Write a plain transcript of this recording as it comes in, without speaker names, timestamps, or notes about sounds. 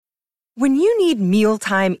When you need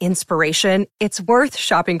mealtime inspiration, it's worth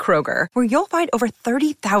shopping Kroger, where you'll find over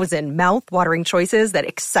 30,000 mouth-watering choices that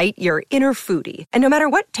excite your inner foodie. And no matter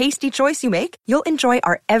what tasty choice you make, you'll enjoy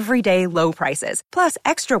our everyday low prices, plus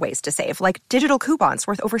extra ways to save, like digital coupons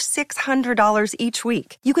worth over $600 each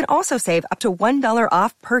week. You can also save up to $1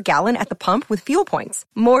 off per gallon at the pump with fuel points.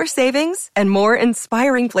 More savings and more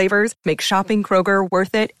inspiring flavors make shopping Kroger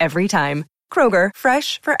worth it every time. Kroger,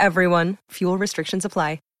 fresh for everyone. Fuel restrictions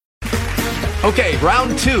apply. Okay,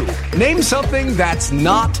 round two. Name something that's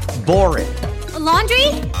not boring. A laundry?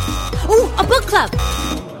 Ooh, a book club.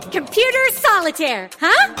 Computer solitaire,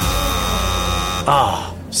 huh?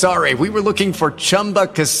 Ah, oh, sorry, we were looking for Chumba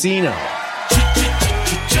Casino.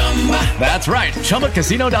 That's right,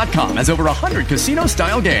 ChumbaCasino.com has over 100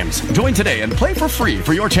 casino-style games. Join today and play for free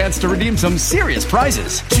for your chance to redeem some serious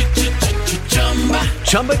prizes.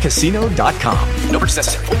 ChumbaCasino.com. No purchase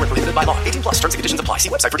necessary. Void where prohibited by law. 18+. Terms and conditions apply. See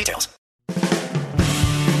website for details.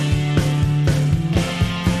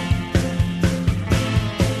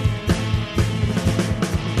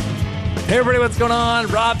 Hey everybody, what's going on?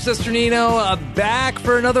 Rob Cesternino back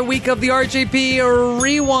for another week of the RJP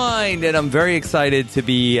Rewind, and I'm very excited to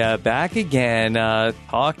be back again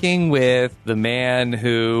talking with the man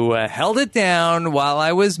who held it down while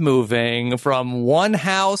I was moving from one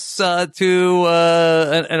house to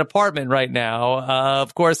an apartment right now.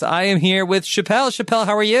 Of course, I am here with Chappelle. Chappelle,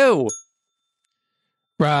 how are you?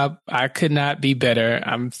 Rob, I could not be better.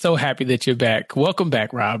 I'm so happy that you're back. Welcome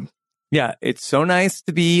back, Rob. Yeah, it's so nice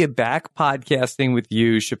to be back podcasting with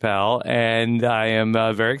you, Chappelle, and I am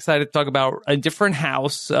very excited to talk about a different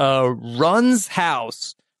house, Run's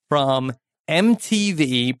House from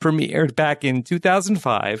MTV, premiered back in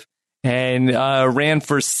 2005 and ran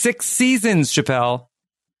for 6 seasons, Chappelle.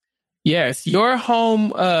 Yes, your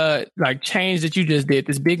home change that you just did,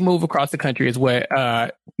 this big move across the country is what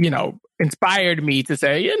inspired me to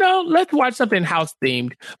say, let's watch something house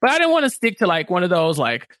themed. But I didn't want to stick to like one of those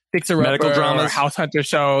like Fixer Upper medical dramas, or House Hunter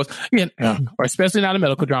shows, or especially not a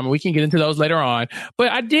medical drama. We can get into those later on.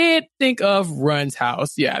 But I did think of Run's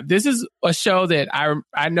House. Yeah, this is a show that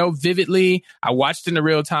I know vividly. I watched in the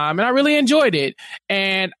real time and I really enjoyed it.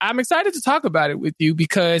 And I'm excited to talk about it with you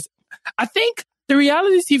because I think the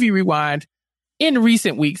Reality TV Rewind in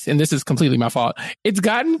recent weeks, and this is completely my fault, it's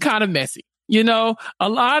gotten kind of messy. A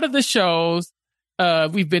lot of the shows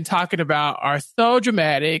we've been talking about are so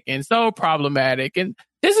dramatic and so problematic. And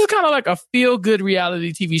this is kind of like a feel-good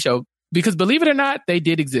reality TV show because, believe it or not, they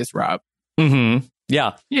did exist, Rob. Mm-hmm.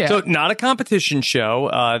 Yeah. So not a competition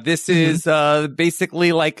show. This is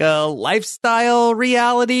basically like a lifestyle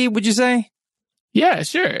reality, would you say? Yeah,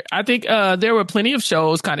 sure. I think there were plenty of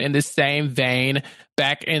shows kind of in this same vein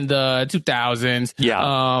back in the 2000s.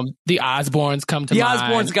 Yeah. The Osbournes come to mind. The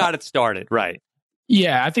Osbournes got it started, right.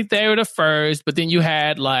 Yeah, I think they were the first, but then you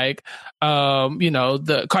had like,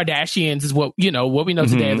 the Kardashians is what we know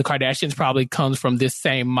today. The Kardashians probably comes from this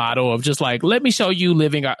same model of just like, let me show you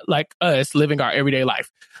living our everyday life.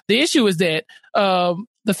 The issue is that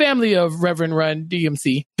the family of Reverend Run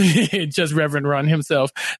DMC, just Reverend Run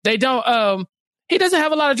himself, they don't, he doesn't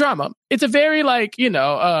have a lot of drama. It's a very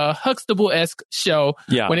Huxtable-esque show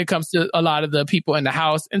when it comes to a lot of the people in the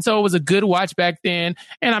house. And so it was a good watch back then.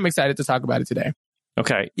 And I'm excited to talk about it today.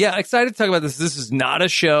 Okay. Yeah, excited to talk about this. This is not a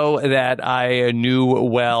show that I knew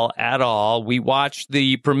well at all. We watched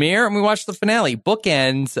the premiere and we watched the finale,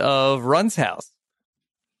 bookends of Run's House.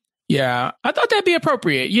 Yeah, I thought that'd be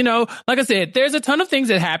appropriate. Like I said, there's a ton of things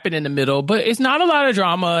that happen in the middle, but it's not a lot of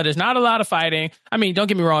drama. There's not a lot of fighting. I mean, don't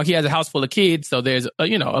get me wrong. He has a house full of kids. So there's, a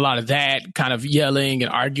lot of that kind of yelling and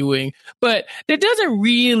arguing, but it doesn't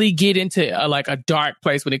really get into a dark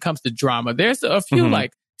place when it comes to drama. There's a few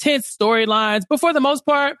tense storylines, but for the most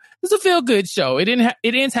part, it's a feel good show. It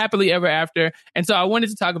ends happily ever after. And so I wanted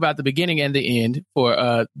to talk about the beginning and the end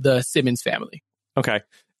for the Simmons family. Okay.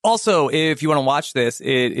 Also, if you want to watch this, it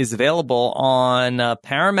is available on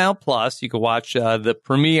Paramount Plus. You can watch the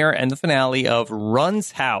premiere and the finale of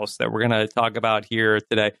Run's House that we're going to talk about here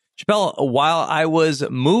today. Chappelle, while I was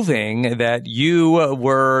moving, that you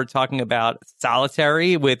were talking about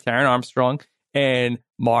Solitary with Taryn Armstrong and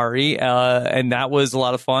Mari, and that was a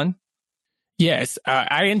lot of fun. Yes,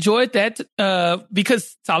 I enjoyed that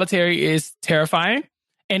because Solitary is terrifying,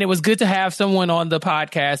 and it was good to have someone on the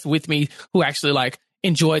podcast with me who actually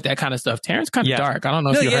enjoyed that kind of stuff. Taryn's kind of dark. I don't know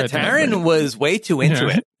if you heard that. Taryn was way too into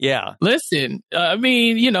it. Yeah. Listen, I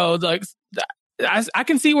mean, I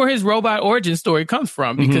can see where his robot origin story comes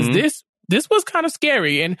from because this was kind of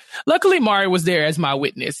scary. And luckily, Mari was there as my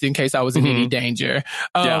witness in case I was in any danger.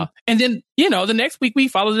 And then, the next week we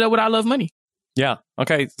followed it up with I Love Money. Yeah.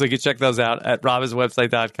 Okay. So you can check those out at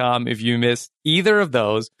robhasawebsite.com if you missed either of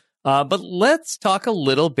those. But let's talk a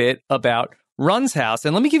little bit about Run's House.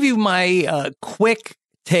 And let me give you my quick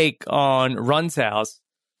take on Run's House.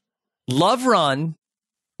 Love Run.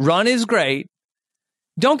 Run is great.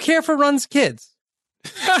 Don't care for Run's kids.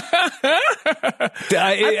 I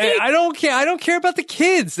don't care. I don't care about the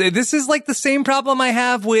kids. This is like the same problem I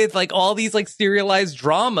have with like all these like serialized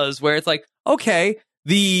dramas where it's like, okay,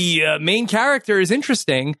 the main character is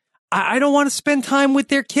interesting. I don't want to spend time with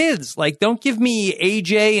their kids. Like, don't give me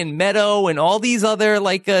AJ and Meadow and all these other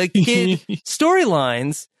like kid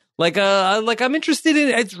storylines. Like I'm interested in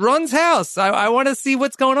it's Run's house. I want to see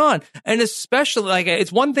what's going on, and especially like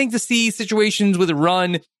it's one thing to see situations with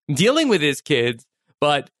Run dealing with his kids.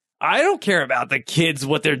 But I don't care about the kids,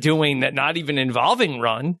 what they're doing that not even involving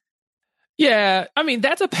Run. Yeah, I mean,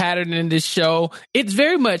 that's a pattern in this show. It's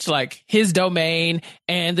very much like his domain,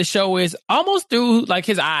 and the show is almost through like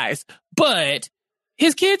his eyes. But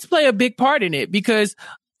his kids play a big part in it because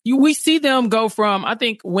we see them go from, I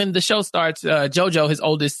think when the show starts, JoJo, his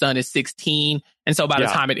oldest son, is 16. And so by the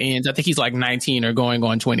time it ends, I think he's like 19 or going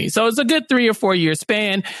on 20. So it's a good 3 or 4 year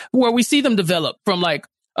span where we see them develop from like,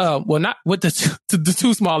 well, not with the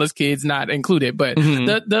two smallest kids not included, but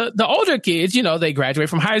the older kids, you know, they graduate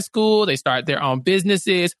from high school, they start their own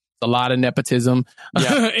businesses. A lot of nepotism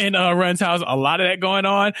in Run's house, a lot of that going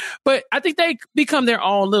on. But I think they become their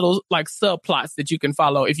own little like subplots that you can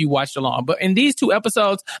follow if you watched along. But in these 2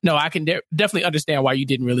 episodes, no, I can definitely understand why you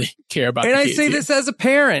didn't really care about and the I kids say here. this as a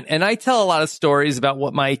parent, and I tell a lot of stories about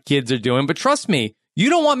what my kids are doing. But trust me,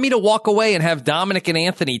 you don't want me to walk away and have Dominic and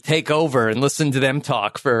Anthony take over and listen to them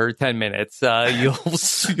talk for 10 minutes. You'll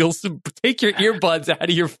take your earbuds out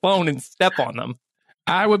of your phone and step on them.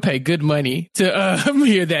 I would pay good money to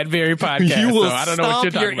hear that very podcast. You will so I don't know what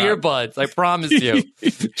you're talking your about. earbuds. I promise you.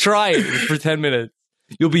 Try it for 10 minutes.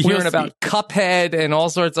 You'll be hearing about Cuphead and all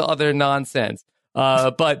sorts of other nonsense.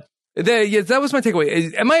 But that was my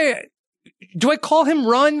takeaway. Do I call him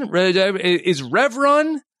Run? Is Rev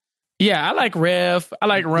Run? Yeah, I like Rev. I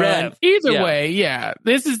like Run. Rev. Either way, yeah.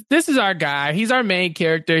 This is our guy. He's our main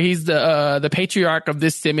character. He's the patriarch of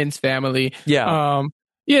this Simmons family. Yeah.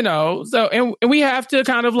 You know, so and we have to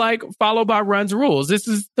kind of like follow by Run's rules. This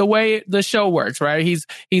is the way the show works, right? He's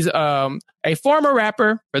a former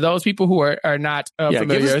rapper. For those people who are not familiar,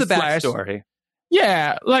 give us the backstory.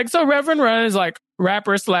 Yeah, like so, Reverend Run is like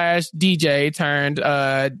rapper / DJ turned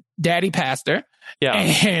daddy pastor. Yeah,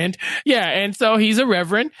 and so he's a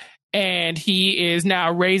reverend, and he is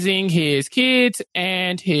now raising his kids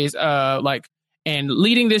and his and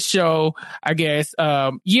leading this show. I guess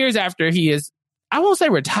years after he is. I won't say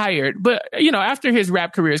retired, but, you know, after his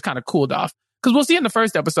rap career is kind of cooled off. Because we'll see in the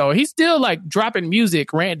first episode, he's still like dropping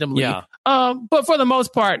music randomly. Yeah. But for the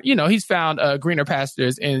most part, you know, he's found greener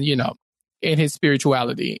pastures in, you know, in his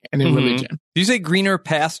spirituality and in religion. Did you say greener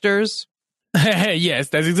pastures? Yes,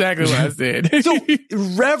 that's exactly what I said. So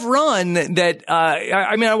Rev Run, that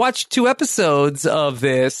I mean, I watched 2 episodes of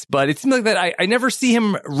this, but it seems like that I never see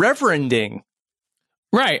him reverending.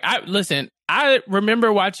 Right. I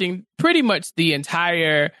remember watching pretty much the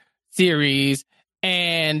entire series,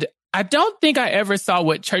 and I don't think I ever saw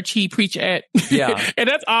what church he preached at. Yeah. And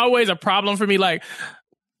that's always a problem for me. Like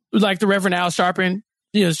the Reverend Al Sharpton,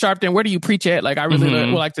 Sharpton, where do you preach at? Like, I really would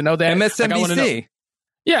like to know that. MSNBC. Like,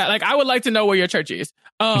 yeah. Like, I would like to know where your church is.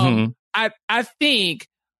 I think,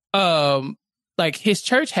 like his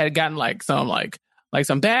church had gotten like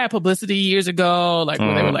some bad publicity years ago, like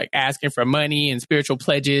when they were like asking for money and spiritual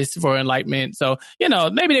pledges for enlightenment. So, you know,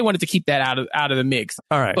 maybe they wanted to keep that out of the mix.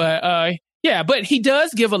 All right. But but he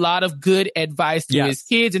does give a lot of good advice to his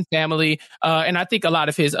kids and family. And I think a lot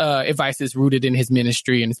of his advice is rooted in his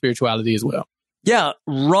ministry and spirituality as well. Yeah.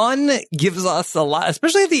 Run gives us a lot,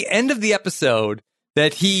 especially at the end of the episode,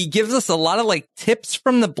 that he gives us a lot of like tips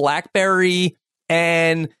from the BlackBerry,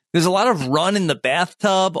 and there's a lot of Run in the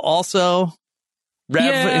bathtub also. Rev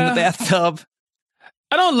in the bathtub.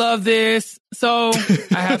 I don't love this, so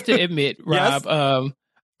I have to admit, Rob,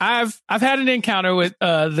 yes? I've had an encounter with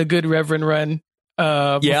the good Reverend Run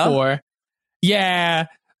before. Yeah,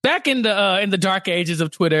 back in the dark ages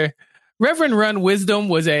of Twitter, Reverend Run Wisdom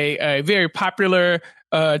was a very popular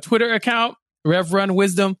Twitter account, Rev Run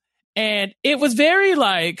Wisdom, and it was very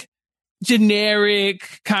like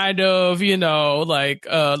generic kind of, you know, like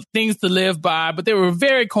things to live by, but they were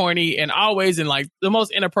very corny and always in like the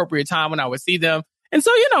most inappropriate time when I would see them. And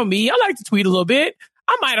so, you know me, I like to tweet a little bit.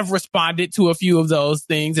 I might have responded to a few of those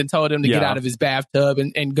things and told him to get out of his bathtub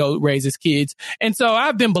and go raise his kids. And so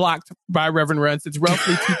I've been blocked by Reverend Run since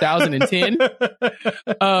roughly 2010.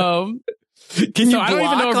 Can you So I don't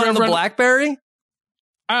even know if block on the Reverend- BlackBerry?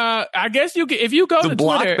 I guess you can, if you go The to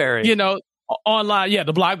BlackBerry. Twitter, you know, online. Yeah,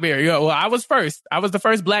 the BlackBerry. Yeah, well, I was first. I was the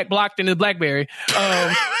first black blocked in the BlackBerry.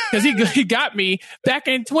 Because he got me back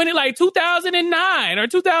in 2009 or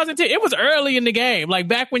 2010. It was early in the game, like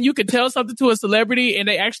back when you could tell something to a celebrity and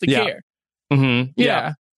they actually care. Mm-hmm.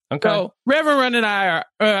 Yeah. Okay. So Reverend Run and I are,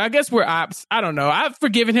 I guess we're ops. I don't know. I've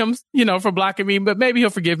forgiven him, you know, for blocking me, but maybe he'll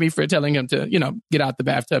forgive me for telling him to, you know, get out the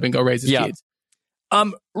bathtub and go raise his kids.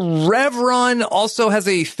 Rev Run also has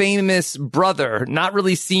a famous brother, not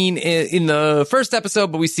really seen in the first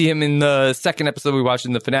episode, but we see him in the second episode we watched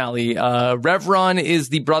in the finale. Rev Run is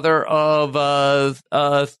the brother of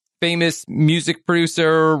famous music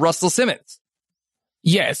producer Russell Simmons.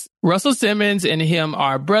 Yes. Russell Simmons and him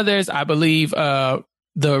are brothers. I believe,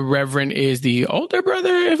 the Reverend is the older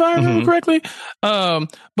brother, if I remember correctly.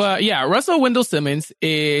 But yeah, Russell Wendell Simmons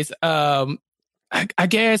is, I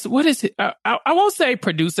guess, what is it? I won't say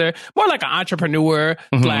producer, more like an entrepreneur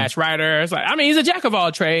 / writer. It's like, I mean, he's a jack of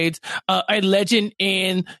all trades, a legend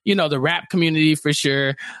in, you know, the rap community for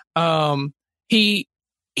sure. He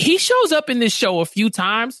shows up in this show a few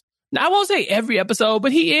times. Now, I won't say every episode,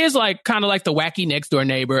 but he is like kind of like the wacky next door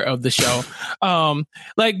neighbor of the show.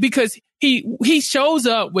 Like, because he shows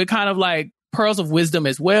up with kind of like pearls of wisdom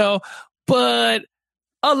as well, but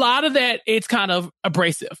a lot of that, it's kind of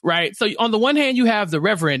abrasive, right? So on the one hand, you have the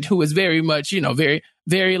Reverend, who is very much, you know, very,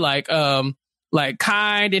 very like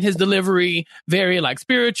kind in his delivery, very like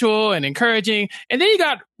spiritual and encouraging. And then you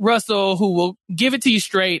got Russell, who will give it to you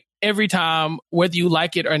straight every time, whether you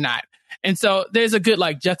like it or not. And so there's a good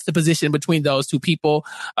like juxtaposition between those two people.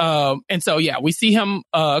 And so, yeah, we see him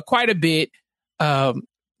quite a bit.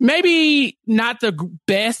 Maybe not the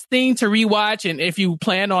best thing to rewatch. And if you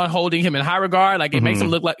plan on holding him in high regard, like it makes him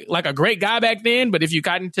look like a great guy back then. But if you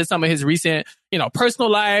got into some of his recent, you know, personal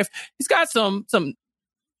life, he's got some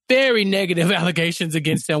very negative allegations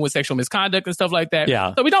against him with sexual misconduct and stuff like that.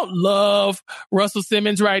 Yeah. So we don't love Russell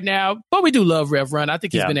Simmons right now, but we do love Rev Run. I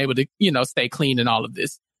think he's been able to, you know, stay clean in all of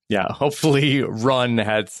this. Yeah, hopefully Run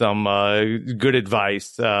had some good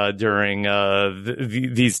advice during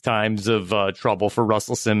these times of trouble for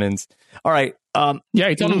Russell Simmons. All right. Yeah,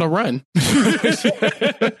 he told him to run.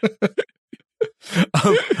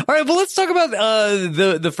 All right, well, let's talk about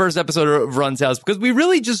the first episode of Run's house, because we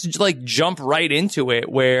really just like jump right into it,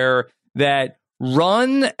 where that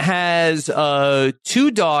Run has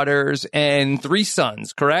 2 daughters and 3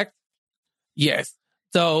 sons, correct? Yes.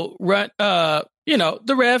 So Run, you know,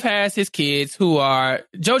 the Rev has his kids who are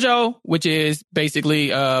JoJo, which is basically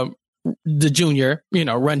the junior, you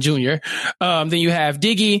know, Run Jr. Then you have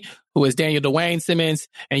Diggy, who is Daniel Dwayne Simmons,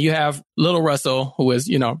 and you have little Russell, who is,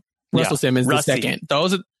 you know, Russell Simmons the second.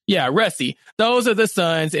 Those are, Rusty. Those are the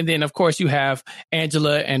sons. And then, of course, you have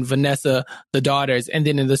Angela and Vanessa, the daughters. And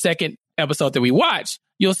then in the second episode that we watch,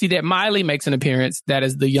 you'll see that Miley makes an appearance. That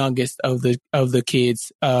is the youngest of the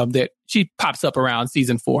kids that she pops up around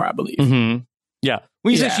season 4, I believe. Mm-hmm. Yeah.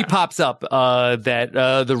 When you say she pops up, that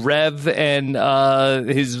the Rev and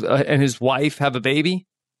his wife have a baby?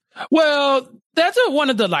 Well, that's one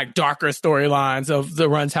of the like darker storylines of the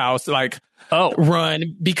Run's house, like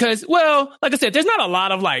Run, because, well, like I said, there's not a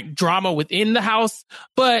lot of like drama within the house,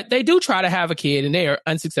 but they do try to have a kid and they are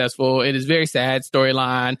unsuccessful. It is very sad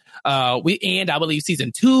storyline. We end, I believe,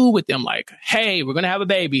 season 2 with them like, hey, we're going to have a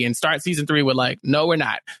baby, and start season 3 with like, no, we're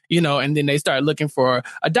not, you know, and then they start looking for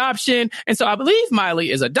adoption. And so I believe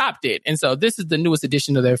Miley is adopted. And so this is the newest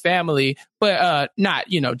addition to their family, but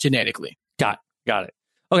not, you know, genetically. Got it.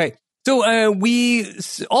 Okay. So we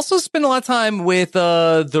also spend a lot of time with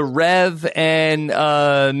the Rev and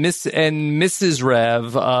Miss and Mrs.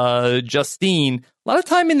 Rev, Justine. A lot of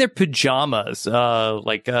time in their pajamas,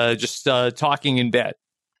 just talking in bed.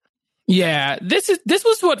 Yeah, this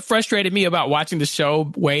was what frustrated me about watching the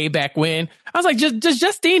show way back when. I was like, does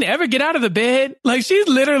Justine ever get out of the bed? Like, she's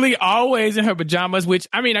literally always in her pajamas, which,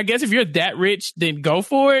 I mean, I guess if you're that rich, then go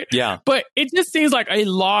for it. Yeah. But it just seems like a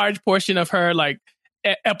large portion of her, like,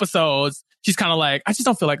 episodes, she's kind of like, I just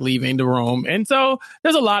don't feel like leaving the room. And so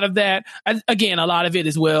there's a lot of that. Again, a lot of it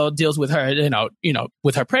as well deals with her, you know,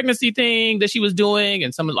 with her pregnancy thing that she was doing,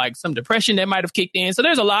 and some depression that might have kicked in. So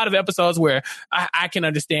there's a lot of episodes where I can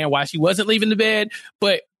understand why she wasn't leaving the bed.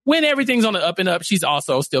 But when everything's on the up and up, she's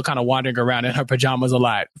also still kind of wandering around in her pajamas a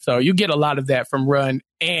lot. So you get a lot of that from Run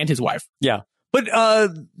and his wife. Yeah. But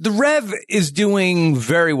the Rev is doing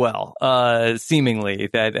very well, seemingly.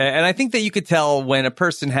 And I think that you could tell when a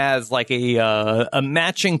person has like a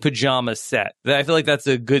matching pajama set. I feel like that's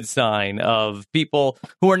a good sign of people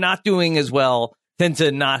who are not doing as well tend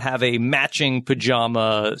to not have a matching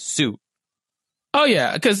pajama suit. Oh,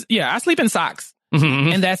 yeah. Because, I sleep in socks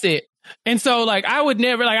and that's it. And so, like, I would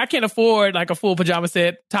never, like, I can't afford, like, a full pajama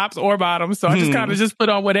set, tops or bottoms. So I just kind of just put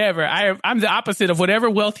on whatever. I'm the opposite of whatever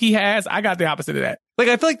wealth he has. I got the opposite of that. Like,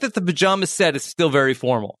 I feel like that the pajama set is still very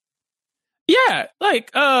formal. Yeah. Like,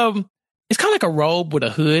 it's kind of like a robe with a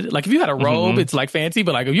hood. Like, if you had a robe, it's, like, fancy.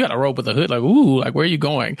 But, like, if you had a robe with a hood, like, ooh, like, where are you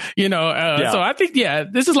going? You know? So I think,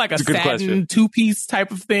 this is like a satin two-piece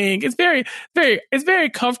type of thing. It's very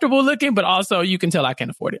comfortable looking, but also you can tell I can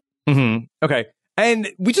afford it. Okay. And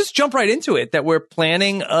we just jump right into it that we're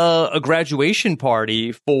planning a graduation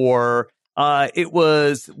party for,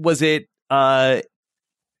 was it Angela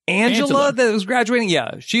that was graduating?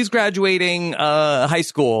 Yeah, she's graduating high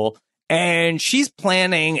school and she's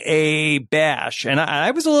planning a bash. And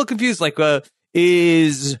I was a little confused, like, does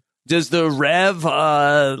the Rev,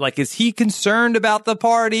 is he concerned about the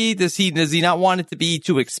party? Does he not want it to be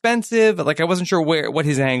too expensive? Like, I wasn't sure what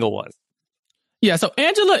his angle was. Yeah, so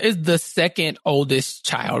Angela is the second oldest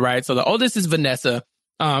child, right? So the oldest is Vanessa,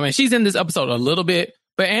 and she's in this episode a little bit,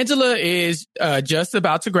 but Angela is just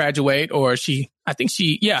about to graduate, or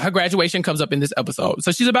her graduation comes up in this episode.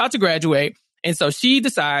 So she's about to graduate, and so she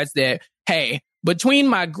decides that, hey, between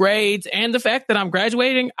my grades and the fact that I'm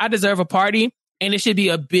graduating, I deserve a party, and it should be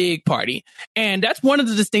a big party. And that's one of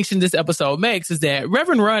the distinctions this episode makes, is that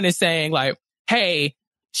Reverend Run is saying, like, hey,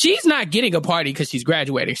 she's not getting a party because she's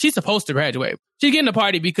graduating. She's supposed to graduate. She's getting a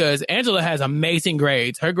party because Angela has amazing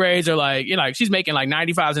grades. Her grades are like, she's making like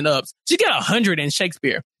 95s and ups. She got 100 in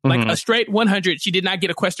Shakespeare, like a straight 100. She did not get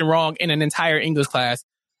a question wrong in an entire English class.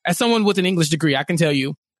 As someone with an English degree, I can tell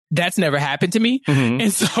you that's never happened to me.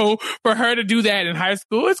 And so for her to do that in high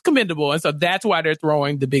school, it's commendable. And so that's why they're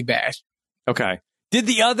throwing the big bash. Okay. Did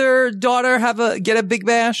the other daughter get a big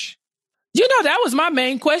bash? That was my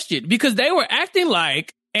main question, because they were acting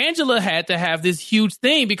like Angela had to have this huge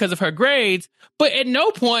thing because of her grades, but at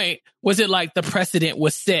no point was it like the precedent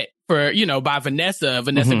was set for, by Vanessa.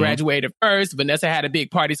 Vanessa graduated first. Vanessa had a big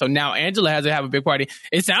party, so now Angela has to have a big party.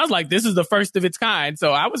 It sounds like this is the first of its kind,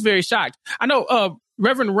 so I was very shocked. I know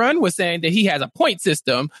Reverend Run was saying that he has a point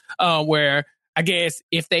system where I guess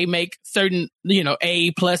if they make certain,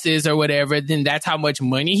 A pluses or whatever, then that's how much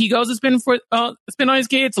money he goes to spend on his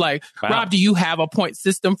kids. Like, wow. Rob, do you have a point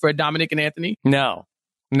system for Dominic and Anthony? No,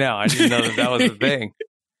 I didn't know that was a thing.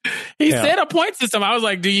 He said a point system. I was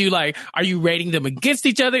like, are you rating them against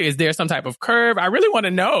each other? Is there some type of curve? I really want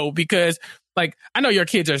to know, because, like, I know your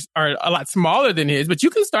kids are a lot smaller than his, but you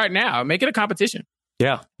can start now. Make it a competition.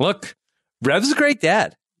 Yeah. Look, Rev's a great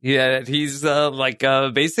dad. Yeah, he's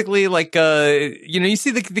basically like, you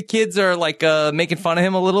see the kids are like making fun of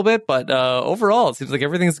him a little bit, but overall, it seems like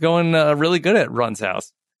everything's going really good at Run's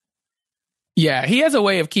house. Yeah, he has a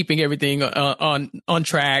way of keeping everything on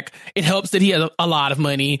track. It helps that he has a lot of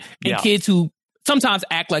money, and kids who sometimes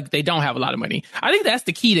act like they don't have a lot of money. I think that's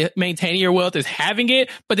the key to maintaining your wealth, is having it,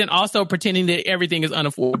 but then also pretending that everything is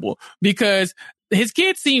unaffordable, because his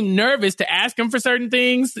kids seem nervous to ask him for certain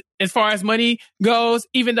things as far as money goes,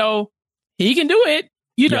 even though he can do it.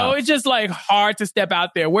 It's just like hard to step out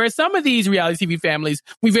there. Whereas some of these reality TV families,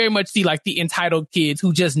 we very much see like the entitled kids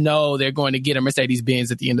who just know they're going to get a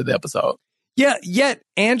Mercedes-Benz at the end of the episode. Yeah, yet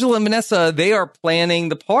Angela and Vanessa, they are planning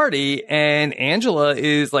the party, and Angela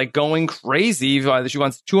is like going crazy. She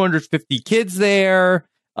wants 250 kids there.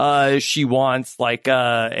 She wants like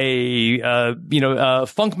Funkmaster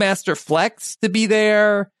Flex to be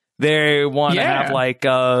there. They want to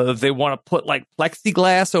have they want to put like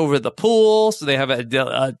plexiglass over the pool, so they have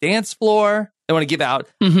a dance floor. They want to give out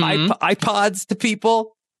iPods to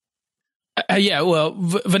people.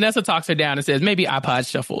 Vanessa talks her down and says maybe iPod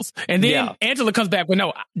shuffles, and then Angela comes back with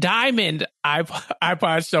diamond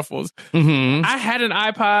iPod shuffles. I had an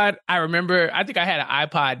iPod. I think I had an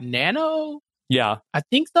iPod Nano. Yeah, I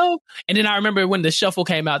think so. And then I remember when the shuffle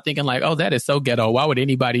came out, thinking like, oh, that is so ghetto. Why would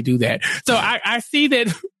anybody do that? So I see that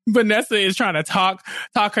Vanessa is trying to talk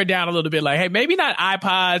her down a little bit, like, hey, maybe not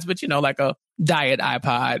iPods, but like a diet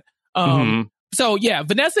iPod. So yeah,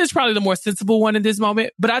 Vanessa is probably the more sensible one in this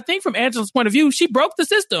moment. But I think from Angela's point of view, she broke the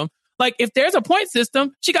system. Like, if there's a point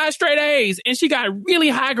system, she got straight A's and she got really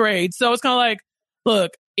high grades. So it's kind of like,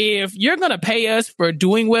 look, if you're going to pay us for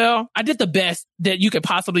doing well, I did the best that you could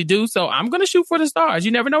possibly do. So I'm going to shoot for the stars.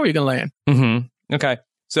 You never know where you're going to land. Okay.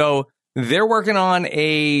 So they're working on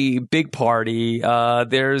a big party.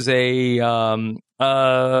 There's a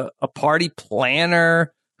party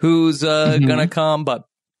planner who's going to come, but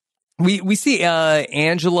we see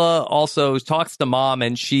Angela also talks to mom,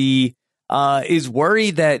 and she is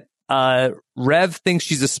worried that Rev thinks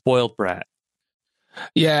she's a spoiled brat.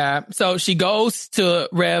 Yeah. So she goes to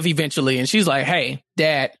Rev eventually, and she's like, hey,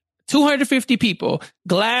 Dad, 250 people,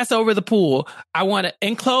 glass over the pool. I want to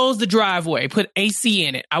enclose the driveway, put AC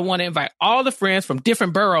in it. I want to invite all the friends from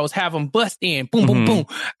different boroughs, have them bust in. Boom, boom, boom.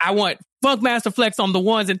 I want Funkmaster Flex on the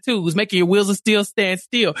ones and twos, making your wheels of steel stand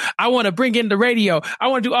still. I want to bring in the radio. I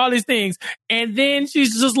want to do all these things. And then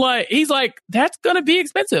he's like, that's going to be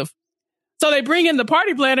expensive. So they bring in the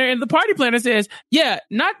party planner, and the party planner says, yeah,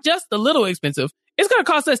 not just a little expensive. It's going to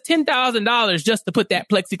cost us $10,000 just to put that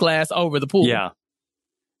plexiglass over the pool.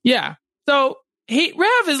 Yeah. So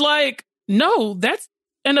Rev is like, no, that's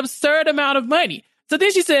an absurd amount of money. So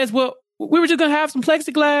then she says, well, we were just going to have some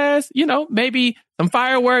plexiglass, maybe some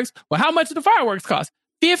fireworks. Well, how much do the fireworks cost?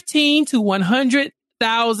 $15,000 to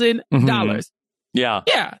 $100,000. Yeah.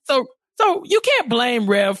 Yeah. So you can't blame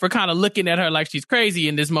Rev for kind of looking at her like she's crazy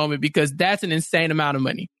in this moment, because that's an insane amount of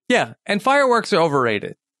money. Yeah. And fireworks are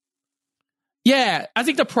overrated. Yeah. I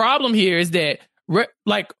think the problem here is that,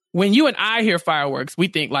 when you and I hear fireworks, we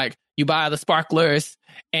think like you buy the sparklers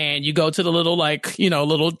and you go to the little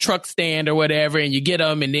little truck stand or whatever, and you get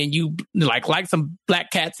them, and then you like some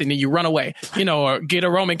black cats, and then you run away, or get a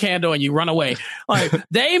Roman candle and you run away. Like,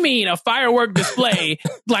 they mean a firework display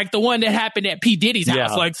like the one that happened at P. Diddy's house.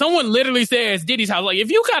 Yeah. Like, someone literally says Diddy's house. Like,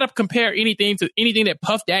 if you gotta compare anything to anything that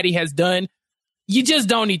Puff Daddy has done, you just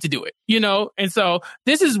don't need to do it, And so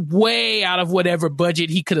this is way out of whatever budget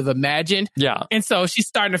he could have imagined. Yeah. And so she's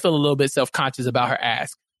starting to feel a little bit self-conscious about her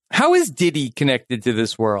ask. How is Diddy connected to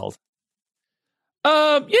this world?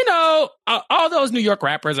 All those New York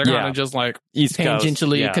rappers are kind of just like East Coast,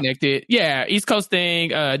 tangentially connected. Yeah, East Coast thing.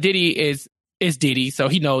 Diddy is Diddy, so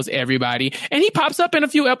he knows everybody. And he pops up in a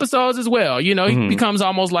few episodes as well. He becomes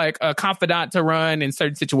almost like a confidant to Run in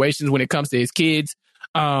certain situations when it comes to his kids.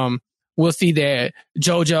 We'll see that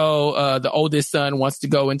JoJo, the oldest son, wants to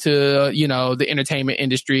go into, the entertainment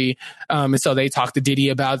industry. And so they talk to Diddy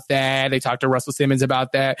about that. They talk to Russell Simmons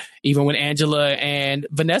about that. Even when Angela and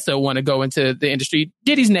Vanessa want to go into the industry,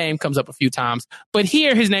 Diddy's name comes up a few times. But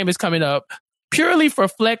here, his name is coming up purely for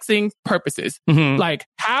flexing purposes. Like,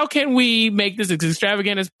 how can we make this as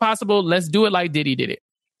extravagant as possible? Let's do it like Diddy did it.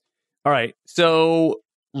 All right. So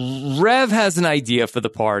Rev has an idea for the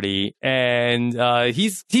party, and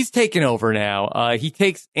he's taken over now. He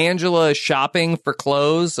takes Angela shopping for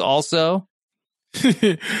clothes also.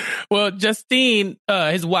 Well, Justine,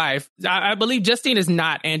 his wife, I believe Justine is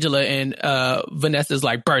not Angela and Vanessa's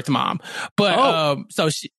like birth mom, but so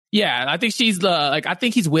I think she's I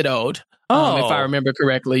think he's widowed. If I remember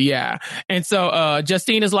correctly, yeah. And so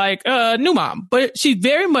Justine is like new mom, but she's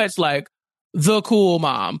very much like the cool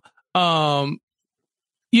mom.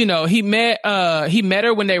 He met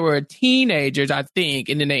her when they were teenagers, I think,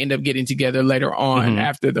 and then they end up getting together later on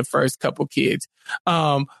after the first couple kids.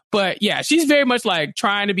 But yeah, she's very much like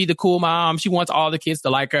trying to be the cool mom. She wants all the kids to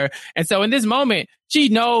like her. And so in this moment, she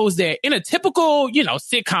knows that in a typical,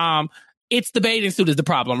 sitcom, it's the bathing suit is the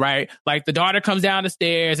problem, right? Like, the daughter comes down the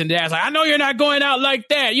stairs and dad's like, I know you're not going out like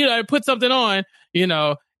that. Put something on,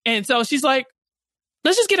 And so she's like,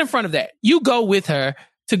 let's just get in front of that. You go with her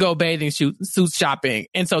to go bathing suit shopping.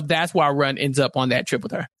 And so that's why Run ends up on that trip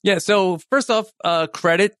with her. Yeah. So first off,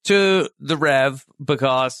 credit to the Rev,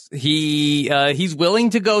 because he's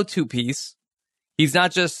willing to go two-piece. He's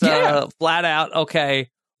not just flat out, okay,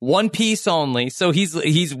 one piece only. So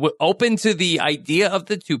he's open to the idea of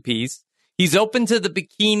the two-piece. He's open to the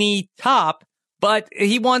bikini top, but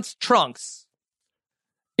he wants trunks.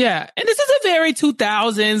 Yeah. And this is a very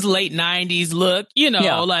 2000s, late 90s look,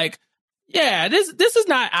 Yeah, this is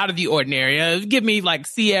not out of the ordinary. Give me like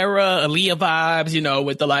Sierra, Aaliyah vibes,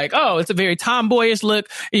 with the it's a very tomboyish look.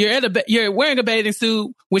 You're wearing a bathing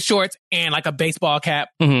suit with shorts and like a baseball cap,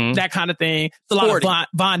 that kind of thing. It's a lot of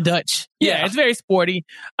Von Dutch. Yeah, it's very sporty.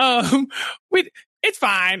 It's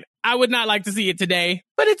fine. I would not like to see it today,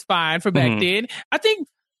 but it's fine for back then. I think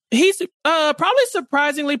he's probably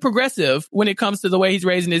surprisingly progressive when it comes to the way he's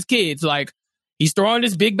raising his kids. Like, he's throwing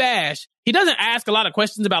this big bash. He doesn't ask a lot of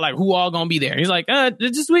questions about like who all gonna be there. He's like,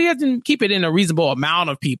 we have to keep it in a reasonable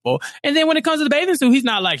amount of people. And then when it comes to the bathing suit, he's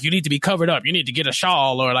not like, you need to be covered up. You need to get a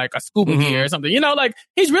shawl or like a scuba gear or something.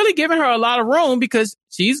 He's really giving her a lot of room because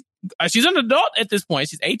she's an adult at this point.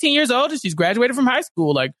 She's 18 years old and she's graduated from high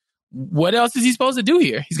school. Like, what else is he supposed to do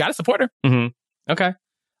here? He's got to support her. Okay.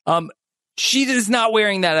 She is not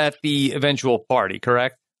wearing that at the eventual party,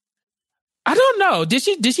 correct? I don't know. Did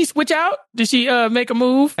she switch out? Did she make a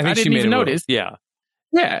move? I didn't even notice. Yeah.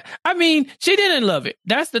 Yeah. I mean, she didn't love it.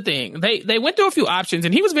 That's the thing. They went through a few options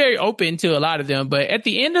and he was very open to a lot of them. But at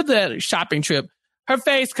the end of the shopping trip, her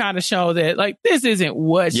face kind of showed that like, this isn't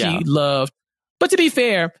what she loved. But to be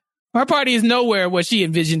fair, her party is nowhere what she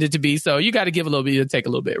envisioned it to be. So you got to give a little bit to take a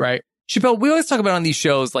little bit, right? Chappelle, we always talk about on these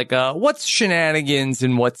shows, like, what's shenanigans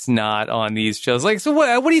and what's not on these shows. Like, so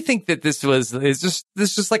what do you think that this was? Is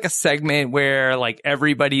this just like a segment where like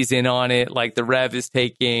everybody's in on it? Like the Rev is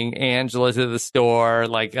taking Angela to the store,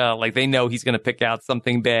 like they know he's going to pick out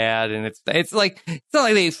something bad. And it's not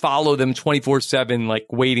like they follow them 24/7, like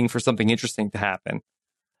waiting for something interesting to happen.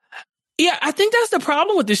 Yeah, I think that's the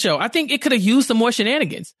problem with this show. I think it could have used some more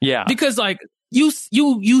shenanigans. Yeah. Because like you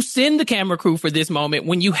send the camera crew for this moment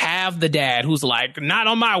when you have the dad who's like, not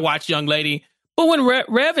on my watch, young lady. But when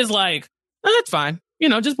Rev is like, oh, that's fine.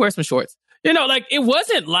 Just wear some shorts. Like it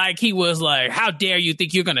wasn't like he was like, how dare you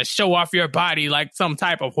think you're going to show off your body like some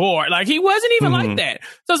type of whore? Like he wasn't even like that.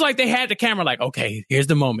 So it's like they had the camera like, okay, here's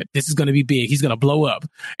the moment. This is going to be big. He's going to blow up.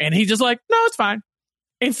 And he's just like, no, it's fine.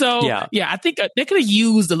 And so, yeah, I think they could have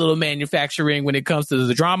used a little manufacturing when it comes to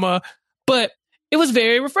the drama, but it was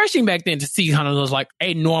very refreshing back then to see kind of those like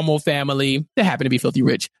a normal family that happen to be filthy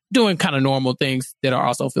rich doing kind of normal things that are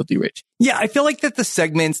also filthy rich. Yeah, I feel like that the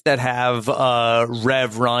segments that have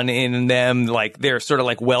Rev run in them, like they're sort of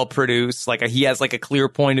like well produced, like he has like a clear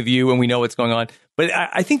point of view and we know what's going on. But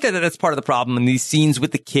I think that that's part of the problem in these scenes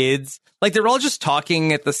with the kids. Like they're all just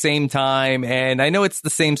talking at the same time. And I know it's the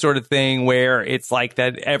same sort of thing where it's like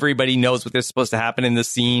that everybody knows what is supposed to happen in the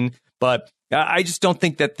scene. But I just don't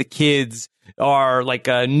think that the kids are like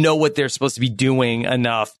know what they're supposed to be doing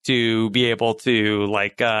enough to be able to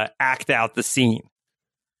like act out the scene.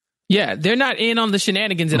 Yeah, they're not in on the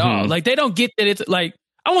shenanigans at all. Like they don't get that it's like,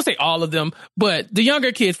 I won't say all of them, but the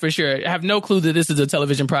younger kids for sure have no clue that this is a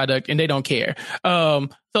television product and they don't care. So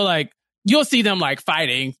like you'll see them like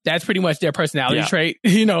fighting. That's pretty much their personality trait.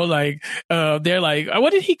 They're like,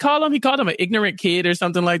 what did he call him? He called him an ignorant kid or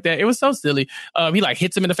something like that. It was so silly. He like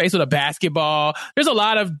hits him in the face with a basketball. There's a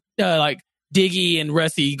lot of like Diggy and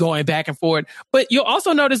Rusty going back and forth. But you'll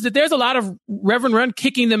also notice that there's a lot of Reverend Run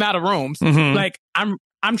kicking them out of rooms. Like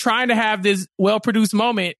I'm trying to have this well-produced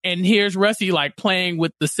moment, and here's Rusty like playing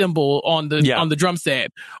with the cymbal on the drum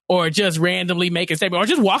set, or just randomly making a statement, or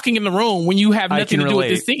just walking in the room when you have nothing to do with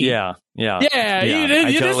this scene. Yeah.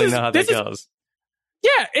 I totally know how that goes.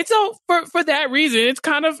 Yeah, it's so for that reason, it's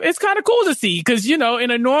kind of cool to see because in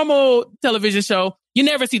a normal television show, you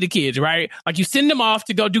never see the kids, right? Like you send them off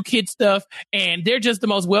to go do kid stuff, and they're just the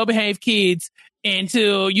most well-behaved kids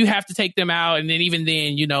until you have to take them out. And then even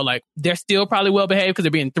then, like they're still probably well-behaved because they're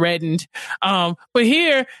being threatened. But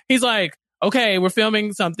here he's like, okay, we're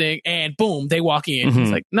filming something and boom, they walk in. He's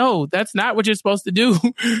like, no, that's not what you're supposed to do.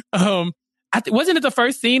 Wasn't it the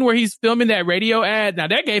first scene where he's filming that radio ad? Now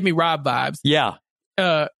that gave me Rob vibes. Yeah.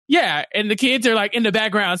 And the kids are like in the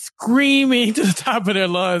background screaming to the top of their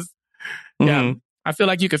lungs. Yeah. I feel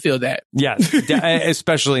like you could feel that. Yes,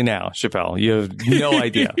 especially now, Chappelle. You have no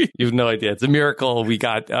idea. You have no idea. It's a miracle we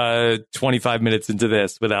got 25 minutes into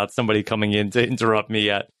this without somebody coming in to interrupt me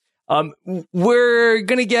yet. We're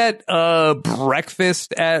going to get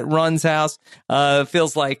breakfast at Run's house.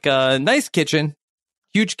 Feels like a nice kitchen,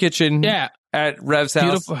 huge kitchen. Yeah. At Rev's house.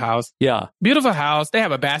 Beautiful house. Yeah. Beautiful house. They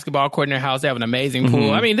have a basketball court in their house. They have an amazing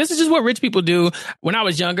pool. I mean, this is just what rich people do. When I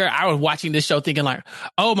was younger, I was watching this show thinking like,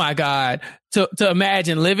 oh my God, to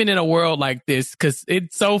imagine living in a world like this, because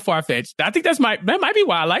it's so far-fetched. I think that might be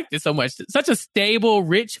why I like this so much. Such a stable,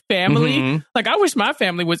 rich family. Like I wish my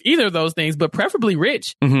family was either of those things, but preferably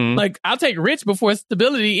rich. Like I'll take rich before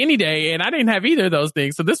stability any day. And I didn't have either of those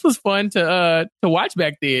things. So this was fun to watch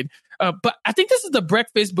back then. But I think this is the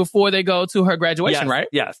breakfast before they go to her graduation, right?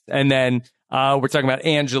 Yes. And then we're talking about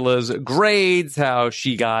Angela's grades, how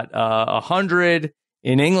she got 100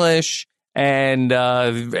 in English. And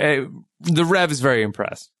the Rev is very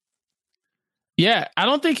impressed. Yeah, I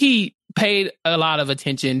don't think he paid a lot of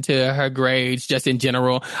attention to her grades just in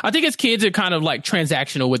general. I think his kids are kind of like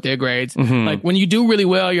transactional with their grades. Like when you do really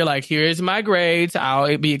well, you're like, here's my grades.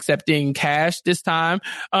 I'll be accepting cash this time.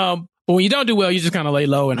 But when you don't do well, you just kind of lay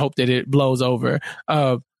low and hope that it blows over.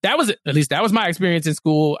 That was my experience in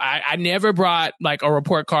school. I never brought like a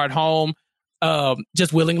report card home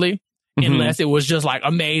just willingly, unless it was just like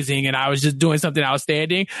amazing and I was just doing something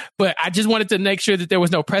outstanding. But I just wanted to make sure that there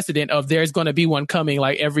was no precedent of there's going to be one coming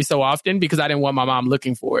like every so often, because I didn't want my mom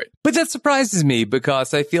looking for it. But that surprises me,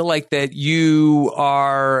 because I feel like that you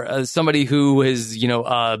are somebody who has,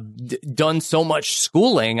 done so much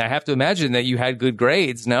schooling. I have to imagine that you had good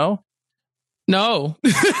grades, no? No,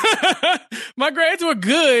 my grades were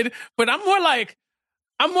good, but I'm more like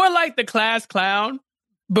the class clown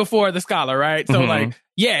before the scholar, right? So like,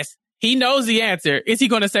 yes, he knows the answer. Is he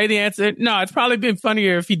going to say the answer? No, it's probably been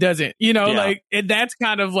funnier if he doesn't, like that's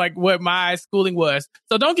kind of like what my schooling was.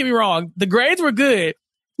 So don't get me wrong. The grades were good.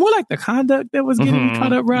 More like the conduct that was getting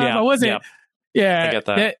caught up, Rob. Yeah. I get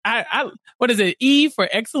that. What is it? E for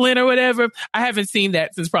excellent or whatever. I haven't seen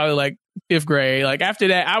that since probably like 5th grade. Like after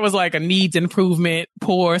that, I was like a needs improvement,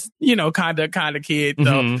 poor, kind of kid.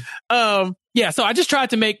 So, so I just tried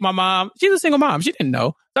to make my mom, she's a single mom. She didn't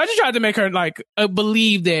know. So I just tried to make her like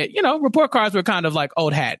believe that, report cards were kind of like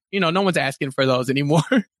old hat. No one's asking for those anymore.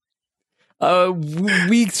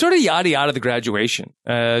 We sort of yada the graduation.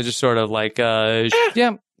 Just sort of like,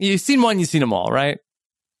 you've seen one, you've seen them all, right?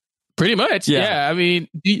 Pretty much. Yeah. I mean,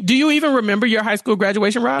 do you even remember your high school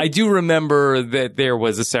graduation, Rob? I do remember that there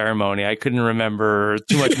was a ceremony. I couldn't remember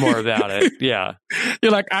too much more about it. Yeah.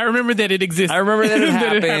 You're like, I remember that it existed. I remember that it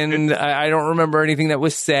happened. I don't remember anything that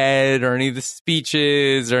was said or any of the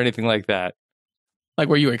speeches or anything like that. Like,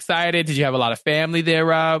 were you excited? Did you have a lot of family there,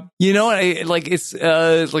 Rob? The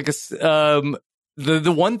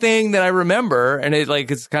one thing that I remember, and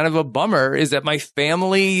it's kind of a bummer, is that my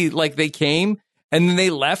family, they came and then they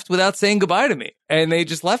left without saying goodbye to me, and they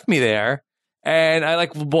just left me there. And I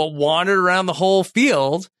wandered around the whole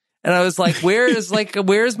field, and I was like, where's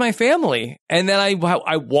my family? And then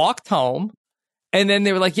I walked home, and then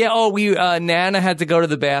they were like, Nana had to go to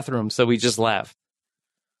the bathroom, so we just left.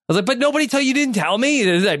 I was like, but nobody you didn't tell me.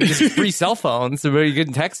 I mean, it's free cell phone, so you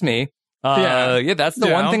couldn't text me. That's the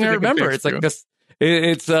one thing I remember. It's like this.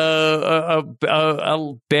 It's a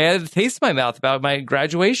bad taste in my mouth about my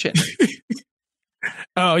graduation.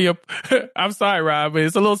 Oh, yep. I'm sorry, Rob, but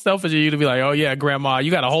it's a little selfish of you to be like, oh, yeah, Grandma,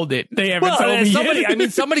 you got to hold it. They haven't told me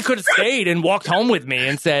yet. Somebody could have stayed and walked home with me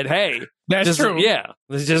and said, hey. That's true. Yeah.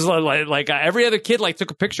 It's just like every other kid,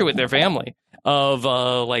 took a picture with their family of,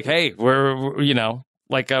 hey,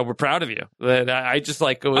 we're proud of you. I just,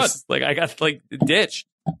 I got, ditched.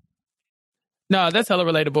 No, that's hella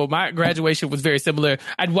relatable. My graduation was very similar.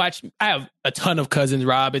 I have a ton of cousins,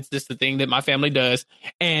 Rob. It's just the thing that my family does.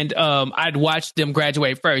 And I'd watch them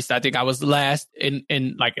graduate first. I think I was last in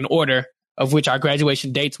order of which our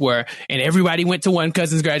graduation dates were. And everybody went to one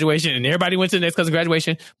cousin's graduation and everybody went to the next cousin's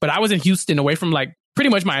graduation. But I was in Houston away from pretty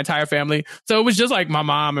much my entire family. So it was just my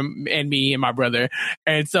mom and me and my brother.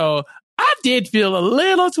 And so I did feel a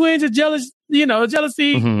little twinge of jealousy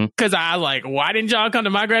because I why didn't y'all come to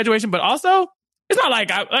my graduation? But also, it's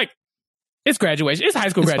not it's graduation. It's high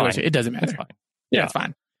school graduation. Fine. It doesn't matter. It's fine. Yeah, it's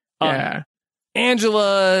fine. Yeah.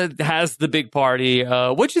 Angela has the big party.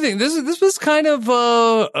 What do you think? This was kind of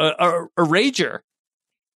a rager.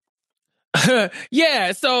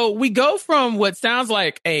 Yeah. So we go from what sounds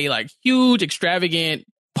like a huge, extravagant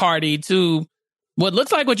party to what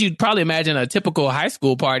looks like what you'd probably imagine a typical high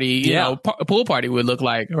school party, you know, pool party would look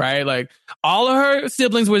like, right? All of her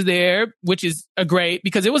siblings were there, which is great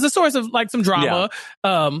because it was a source of some drama.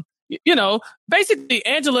 Yeah. Basically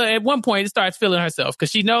Angela at one point starts feeling herself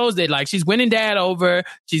because she knows that she's winning dad over.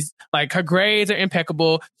 She's her grades are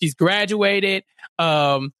impeccable. She's graduated.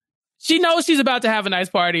 She knows she's about to have a nice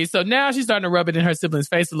party. So now she's starting to rub it in her siblings'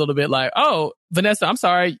 face a little bit oh, Vanessa, I'm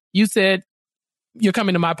sorry. You said you're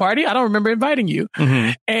coming to my party? I don't remember inviting you.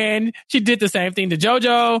 Mm-hmm. And she did the same thing to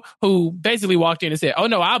JoJo, who basically walked in and said, oh,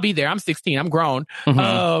 no, I'll be there. I'm 16. I'm grown.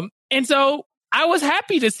 Mm-hmm. And so I was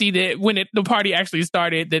happy to see that when the party actually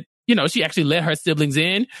started that, she actually let her siblings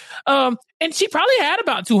in. And she probably had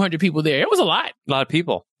about 200 people there. It was a lot. A lot of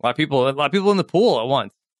people in the pool at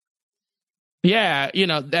once. Yeah,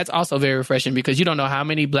 that's also very refreshing because you don't know how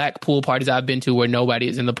many black pool parties I've been to where nobody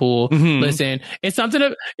is in the pool. Mm-hmm. Listen, it's something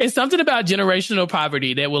about generational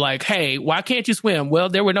poverty that were hey, why can't you swim? Well,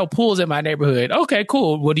 there were no pools in my neighborhood. Okay,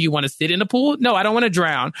 cool. Well, do you want to sit in the pool? No, I don't want to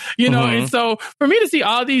drown. Mm-hmm. And so for me to see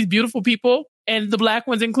all these beautiful people and the black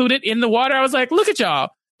ones included in the water, I was like, look at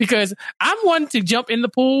y'all. Because I'm one to jump in the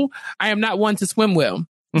pool. I am not one to swim well.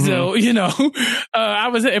 Mm-hmm. So, I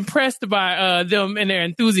was impressed by them and their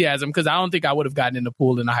enthusiasm because I don't think I would have gotten in the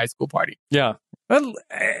pool in a high school party. Yeah. And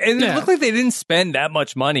it looked like they didn't spend that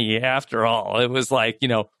much money after all. It was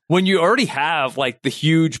when you already have the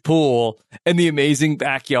huge pool and the amazing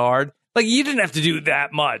backyard, you didn't have to do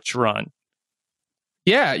that much, Ron.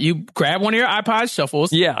 Yeah, you grab one of your iPod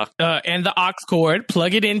shuffles, and the aux cord,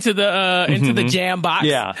 plug it into the jam box,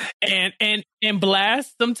 and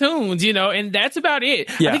blast some tunes, and that's about it.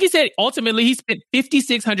 Yeah. I think he said ultimately he spent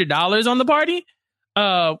 $5,600 on the party,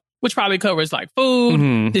 which probably covers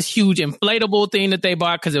food, this huge inflatable thing that they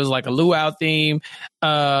bought because it was a luau theme,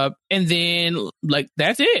 and then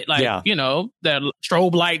that's it. The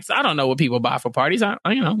strobe lights. I don't know what people buy for parties.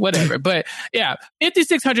 Whatever. But yeah,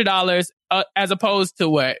 $5,600 as opposed to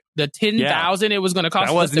what the $10,000 it was going to cost.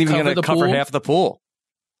 That wasn't even going to cover half the pool.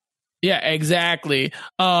 Yeah, exactly.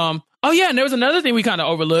 Oh yeah, and there was another thing we kind of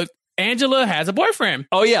overlooked. Angela has a boyfriend.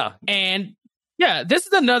 Oh yeah, and Yeah, this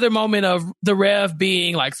is another moment of the Rev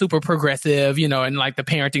being like super progressive, you know, in like the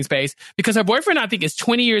parenting space, because her boyfriend, I think, is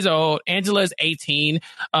 20 years old. Angela is 18,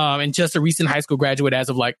 and just a recent high school graduate as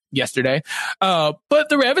of like yesterday. But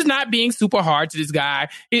the Rev is not being super hard to this guy.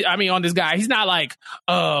 On this guy. He's not like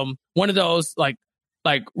one of those like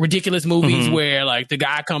ridiculous movies where like the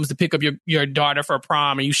guy comes to pick up your daughter for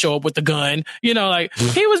prom and you show up with the gun, you know, like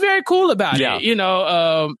he was very cool about it. You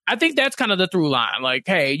know, I think that's kind of the through line. Like,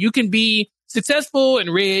 hey, you can be successful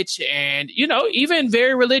and rich and, you know, even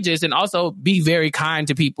very religious and also be very kind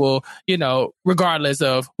to people, you know, regardless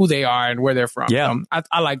of who they are and where they're from. Yeah.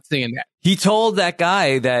 I like seeing that. He told that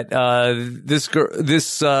guy that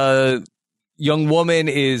this young woman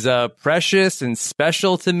is precious and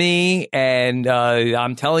special to me, and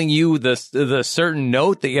I'm telling you the certain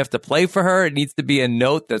note that you have to play for her. It needs to be a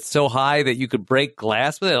note that's so high that you could break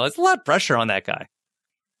glass with it. That's a lot of pressure on that guy.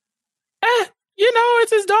 You know,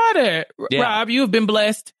 it's his daughter. Yeah. Rob, you have been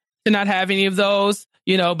blessed to not have any of those,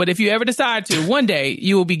 you know, but if you ever decide to, one day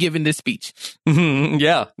you will be given this speech.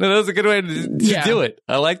 Yeah. No, that was a good way to do it.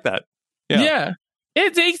 I like that. Yeah.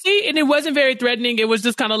 And it wasn't very threatening. It was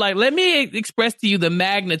just kind of like, let me express to you the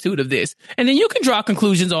magnitude of this. And then you can draw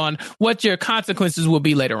conclusions on what your consequences will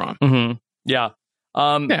be later on. Mm-hmm. Yeah.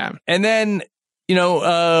 And then, you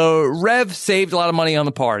know, Rev saved a lot of money on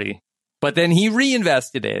the party, but then he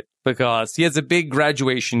reinvested it because he has a big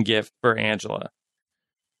graduation gift for Angela.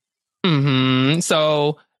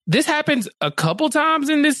 So this happens a couple times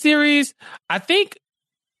in this series. I think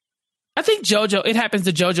JoJo, it happens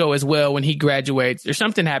to JoJo as well when he graduates or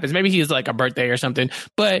something happens. Maybe he has like a birthday or something.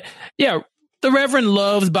 But yeah, the Reverend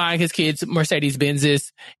loves buying his kids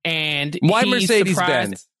Mercedes-Benzes. And why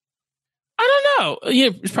Mercedes-Benz? I don't know.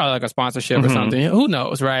 Yeah, it's probably like a sponsorship or something. Who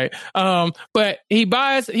knows, right? But he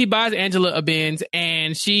buys Angela a Benz,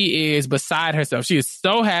 and she is beside herself. She is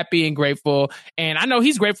so happy and grateful. And I know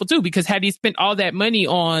he's grateful too, because had he spent all that money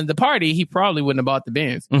on the party, he probably wouldn't have bought the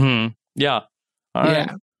Benz. Yeah. All right.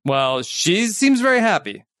 Well, she seems very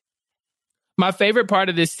happy. My favorite part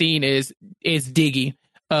of this scene is Diggy.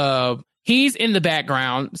 He's in the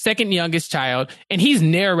background, second youngest child, and he's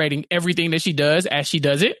narrating everything that she does as she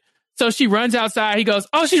does it. So she runs outside. He goes,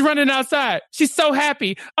 "Oh, she's running outside. She's so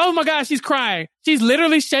happy. Oh my gosh, she's crying. She's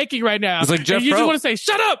literally shaking right now." It's like Jeff and you Pro. just want to say,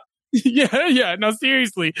 "Shut up." Yeah. No,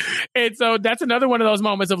 seriously. And so that's another one of those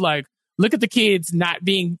moments of like, look at the kids not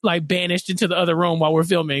being like banished into the other room while we're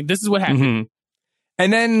filming. This is what happened.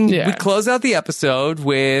 And then we close out the episode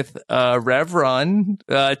with Rev Run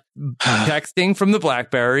texting from the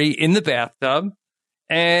BlackBerry in the bathtub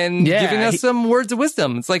and giving us some words of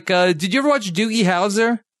wisdom. It's like, did you ever watch Doogie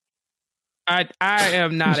Howser? I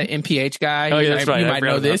am not an MPH guy. Oh, yeah, that's right. You might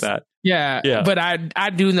know this. Yeah. But I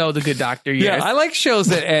do know The Good Doctor. Yes. Yeah, I like shows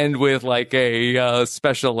that end with like a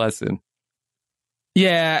special lesson.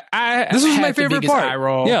 Yeah, this was my favorite part. Eye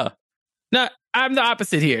roll. Yeah. No, I'm the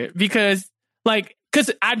opposite here because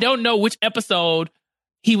I don't know which episode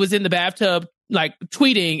he was in the bathtub like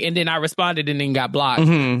tweeting, and then I responded and then got blocked.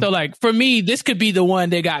 So like for me, this could be the one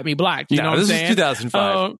that got me blocked. You know what I'm saying? This is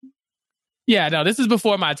 2005. Yeah, no, this is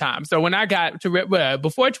before my time. So when I got to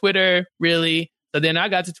before Twitter, really. So then I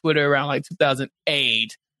got to Twitter around like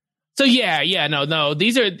 2008. So no,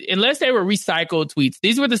 these are, unless they were recycled tweets,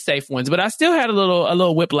 these were the safe ones. But I still had a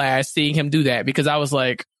little whiplash seeing him do that because I was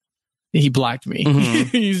like, he blocked me.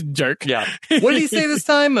 He's a jerk. Yeah. What did he say this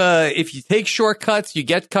time? If you take shortcuts, you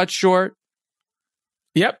get cut short.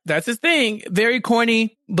 Yep, that's his thing. Very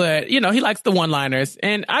corny, but he likes the one-liners,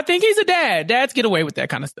 and I think he's a dad. Dads get away with that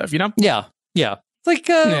kind of stuff, Yeah. It's like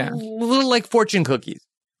a little like fortune cookies.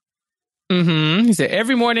 He said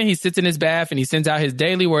every morning he sits in his bath and he sends out his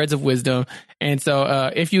daily words of wisdom. And so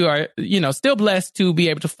if you are, still blessed to be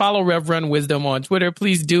able to follow Rev Run Wisdom on Twitter,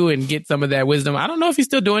 please do and get some of that wisdom. I don't know if he's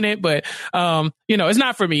still doing it, but, it's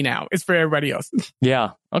not for me now. It's for everybody else.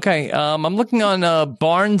 Yeah. Okay. I'm looking on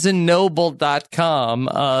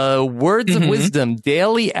barnesandnoble.com. Words of wisdom,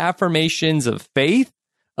 daily affirmations of faith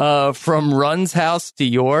from Run's house to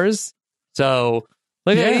yours. So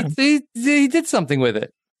he did something with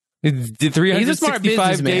it. Did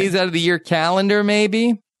 365 days out of the year calendar,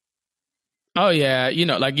 maybe? Oh, yeah.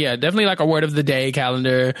 Definitely like a word of the day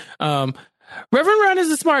calendar. Reverend Run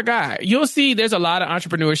is a smart guy. You'll see there's a lot of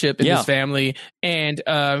entrepreneurship in his family, and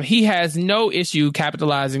he has no issue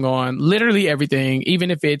capitalizing on literally everything,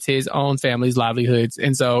 even if it's his own family's livelihoods.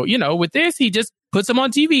 And so, with this, he just puts them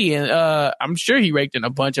on TV, and I'm sure he raked in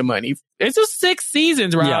a bunch of money. It's just 6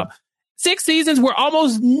 seasons, Rob. Yeah. 6 seasons where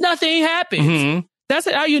almost nothing happens. That's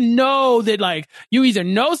how you know that, like, you either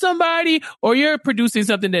know somebody or you're producing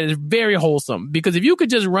something that is very wholesome. Because if you could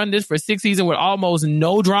just run this for 6 seasons with almost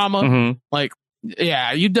no drama, like,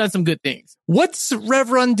 Yeah, you've done some good things. What's Rev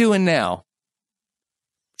Run doing now?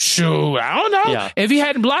 Shoot, I don't know. Yeah. If he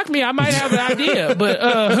hadn't blocked me, I might have an idea. But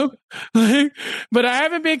but I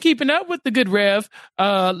haven't been keeping up with the good Rev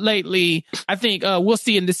lately. I think we'll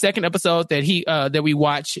see in the second episode that we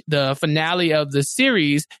watch the finale of the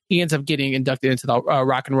series. He ends up getting inducted into the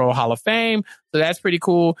Rock and Roll Hall of Fame. So that's pretty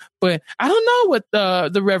cool. But I don't know what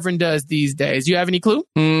the Reverend does these days. You have any clue?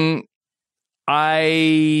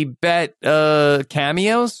 I bet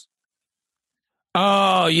cameos.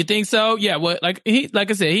 Oh, you think so? Yeah. Well, like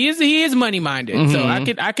I said, he is money minded. Mm-hmm. So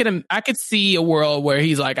I could see a world where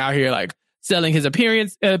he's like out here like selling his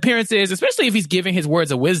appearances, especially if he's giving his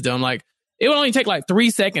words of wisdom. Like it would only take like 3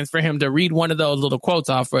 seconds for him to read one of those little quotes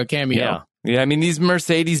off for a cameo. Yeah. I mean, these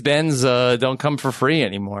Mercedes-Benz don't come for free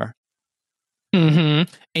anymore.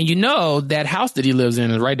 Mm-hmm. And you know that house that he lives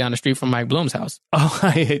in is right down the street from Mike Bloom's house. Oh,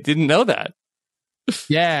 I didn't know that.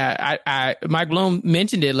 Yeah, I Mike Bloom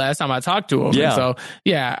mentioned it last time I talked to him. Yeah. And so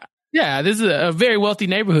yeah, this is a very wealthy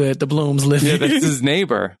neighborhood the Blooms live in. Yeah, that's his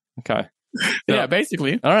neighbor. Okay. Yeah,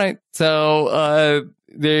 basically. All right. So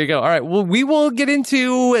there you go. All right. Well, we will get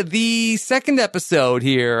into the second episode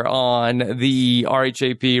here on the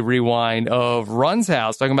RHAP Rewind of Run's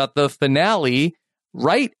House, talking about the finale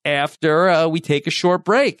right after we take a short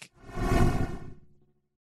break.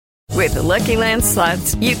 With the Lucky Land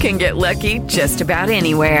Slots, you can get lucky just about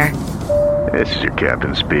anywhere. This is your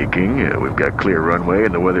captain speaking. We've got clear runway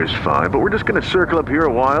and the weather's fine, but we're just going to circle up here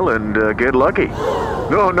a while and get lucky.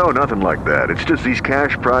 No, nothing like that. It's just these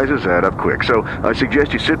cash prizes add up quick. So I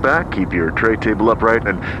suggest you sit back, keep your tray table upright,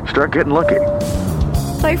 and start getting lucky.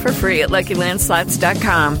 Play for free at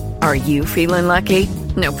LuckyLandSlots.com. Are you feeling lucky?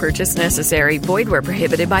 No purchase necessary. Void where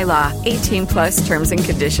prohibited by law. 18+ terms and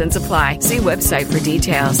conditions apply. See website for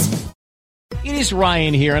details. It is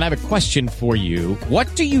Ryan here, and I have a question for you.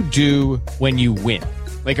 What do you do when you win?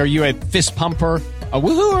 Like, are you a fist pumper, a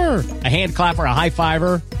woohooer, a hand clapper, a high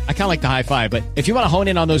fiver? I kind of like the high five, but if you want to hone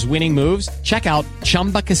in on those winning moves, check out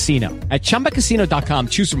Chumba Casino. At ChumbaCasino.com,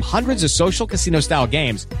 choose from hundreds of social casino-style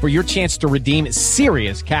games for your chance to redeem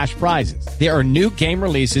serious cash prizes. There are new game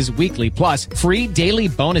releases weekly, plus free daily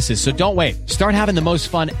bonuses, so don't wait. Start having the most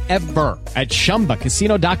fun ever at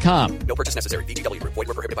ChumbaCasino.com. No purchase necessary. VGW. Void where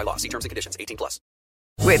prohibited by law. See terms and conditions. 18+.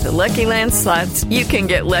 With the Lucky Land Slots, you can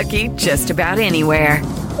get lucky just about anywhere.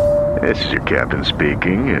 This is your captain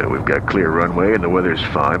speaking. We've got clear runway and the weather's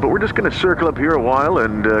fine, but we're just going to circle up here a while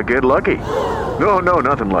and get lucky. No,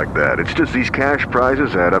 nothing like that. It's just these cash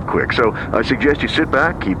prizes add up quick. So I suggest you sit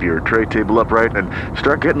back, keep your tray table upright, and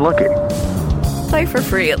start getting lucky. Play for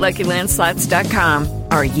free at LuckyLandSlots.com.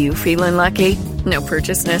 Are you feeling lucky? No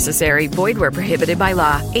purchase necessary. Void where prohibited by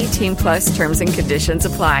law. 18+ terms and conditions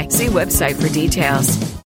apply. See website for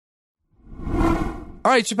details.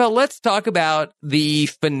 All right, Chappelle, let's talk about the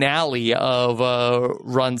finale of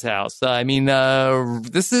Run's House. I mean,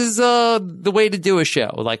 this is the way to do a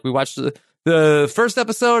show. Like, we watched the first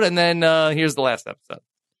episode, and then here's the last episode.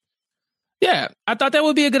 Yeah, I thought that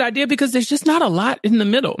would be a good idea because there's just not a lot in the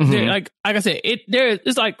middle. Mm-hmm. Like I said,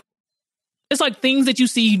 it's like things that you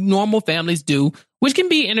see normal families do, which can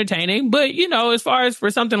be entertaining. But, you know, as far as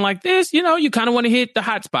for something like this, you know, you kind of want to hit the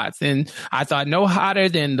hot spots. And I thought no hotter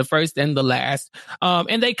than the first and the last.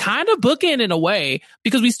 And they kind of bookend in a way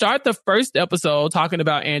because we start the first episode talking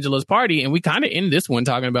about Angela's party and we kind of end this one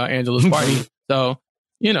talking about Angela's party. So,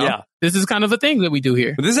 you know, This is kind of a thing that we do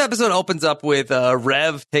here. This episode opens up with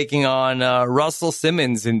Rev taking on Russell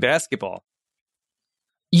Simmons in basketball.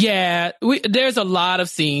 Yeah, there's a lot of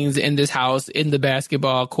scenes in this house in the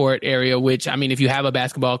basketball court area, which, I mean, if you have a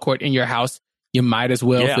basketball court in your house, you might as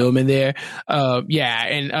well film in there.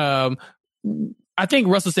 I think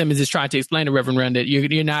Russell Simmons is trying to explain to Reverend Run that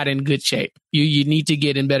you're not in good shape. You need to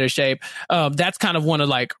get in better shape. That's kind of one of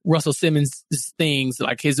like Russell Simmons' things.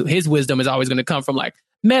 Like his wisdom is always going to come from like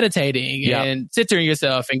meditating and centering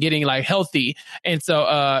yourself and getting like healthy. And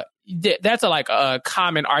so, that's a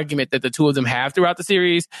common argument that the two of them have throughout the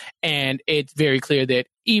series. And it's very clear that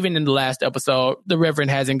even in the last episode, the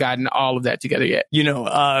Reverend hasn't gotten all of that together yet. You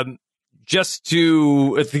know, just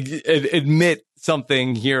to admit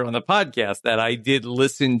something here on the podcast that I did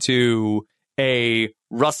listen to a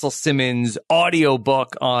Russell Simmons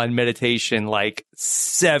audiobook on meditation like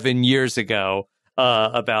 7 years ago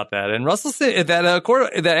about that. And Russell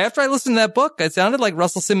that after I listened to that book, it sounded like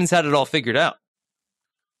Russell Simmons had it all figured out.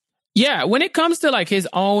 Yeah, when it comes to like his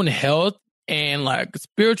own health and like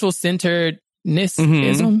spiritual centeredness,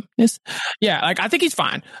 yeah, like I think he's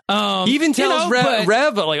fine. He even tells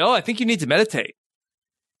Rev like, "Oh, I think you need to meditate."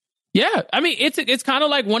 Yeah, I mean, it's kind of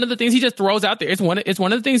like one of the things he just throws out there. It's one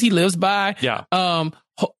of the things he lives by. Yeah.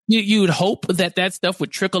 you'd hope that stuff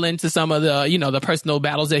would trickle into some of the, the personal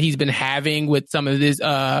battles that he's been having with some of his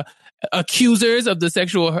accusers of the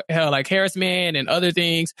sexual harassment and other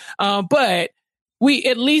things. But we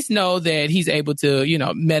at least know that he's able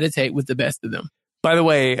to, meditate with the best of them. By the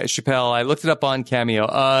way, Chappelle, I looked it up on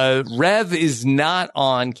Cameo. Rev is not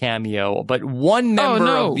on Cameo, but one member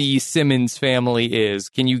of the Simmons family is.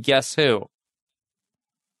 Can you guess who?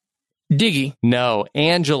 Diggy. No,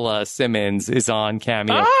 Angela Simmons is on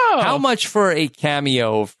Cameo. Oh. How much for a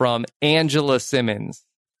cameo from Angela Simmons?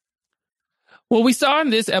 Well, we saw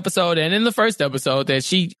in this episode and in the first episode that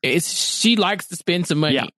she likes to spend some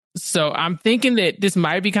money. Yeah. So I'm thinking that this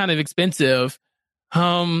might be kind of expensive.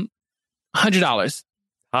 $100.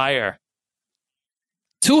 Higher.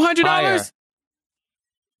 $200? Higher.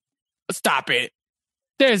 Stop it.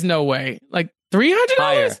 There's no way. Like $300?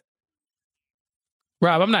 Higher.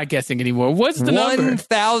 Rob, I'm not guessing anymore. What's the number?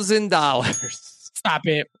 $1,000. Stop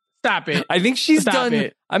it. Stop it. I think she's Stop done.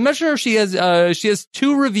 it. I'm not sure if she has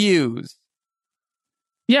 2 reviews.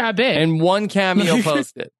 Yeah, I bet. And 1 cameo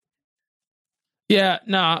posted. Yeah,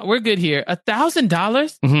 nah, we're good here. $1,000?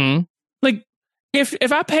 Mm-hmm. Like,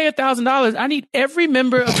 if I pay $1,000, I need every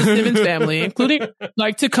member of the Simmons family, including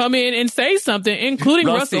to come in and say something, including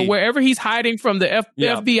Russell, wherever he's hiding from the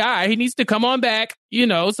FBI. He needs to come on back,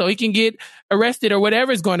 so he can get arrested or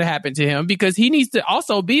whatever is going to happen to him, because he needs to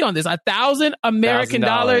also be on this. $1,000 American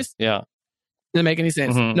dollars. Yeah, doesn't make any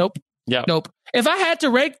sense. Mm-hmm. Nope. Yeah. Nope. If I had to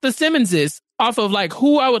rank the Simmonses off of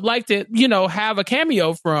who I would like to, have a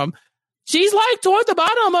cameo from, she's toward the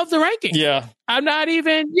bottom of the ranking. Yeah. I'm not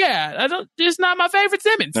even, it's not my favorite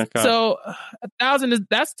Simmons. Okay. So 1,000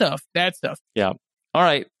 that's tough. That's tough. Yeah. All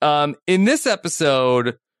right. In this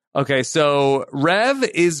episode, okay, so Rev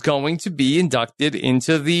is going to be inducted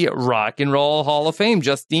into the Rock and Roll Hall of Fame.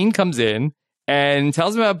 Justine comes in and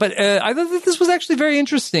tells him about, but I thought that this was actually very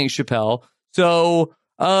interesting, Chappelle. So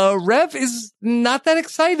Rev is not that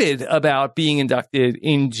excited about being inducted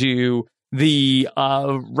into the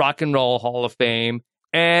Rock and Roll Hall of Fame.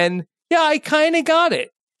 And yeah, I kind of got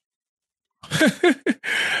it.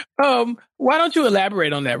 Why don't you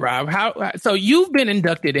elaborate on that, Rob? So you've been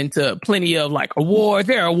inducted into plenty of awards.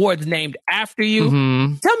 There are awards named after you.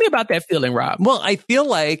 Mm-hmm. Tell me about that feeling, Rob. Well, I feel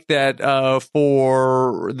like that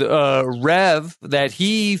for Rev, that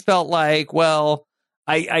he felt like, well,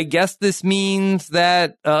 I guess this means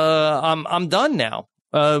that I'm done now.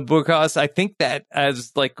 Because I think that,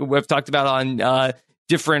 as we've talked about on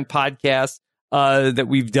different podcasts that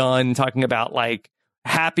we've done, talking about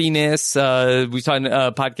happiness. We saw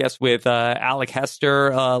a podcast with Alec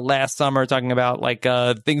Hester last summer, talking about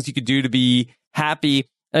things you could do to be happy.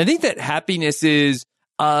 And I think that happiness is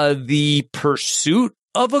the pursuit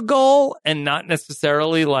of a goal, and not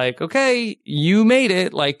necessarily okay, you made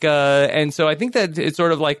it. And so I think that it's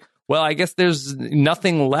sort of well, I guess there's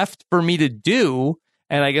nothing left for me to do.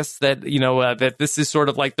 And I guess that, that this is sort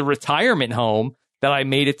of the retirement home, that I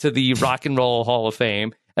made it to the Rock and Roll Hall of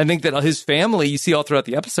Fame. I think that his family, you see all throughout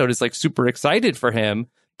the episode, is super excited for him,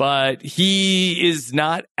 but he is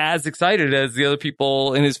not as excited as the other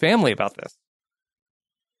people in his family about this.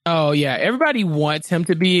 Oh, yeah. Everybody wants him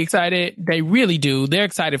to be excited. They really do. They're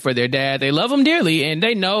excited for their dad. They love him dearly, and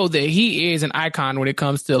they know that he is an icon when it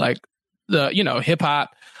comes to the, hip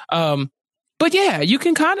hop. But yeah, you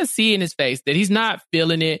can kind of see in his face that he's not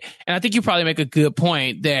feeling it. And I think you probably make a good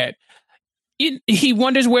point that he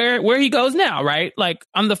wonders where he goes now, right?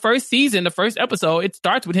 On the first season, the first episode, it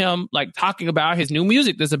starts with him talking about his new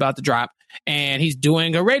music that's about to drop, and he's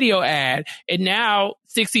doing a radio ad. And now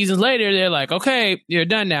 6 seasons later, they're okay, you're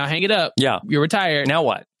done now. Hang it up. Yeah. You're retired. Now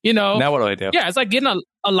what? Now what do I do? Yeah. It's like getting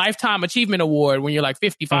a lifetime achievement award when you're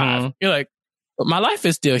 55. Mm-hmm. You're but my life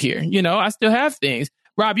is still here. I still have things.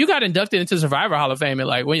 Rob, you got inducted into Survivor Hall of Fame in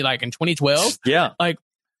when you in 2012. Yeah.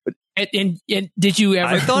 And did you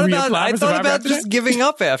ever? I thought about just giving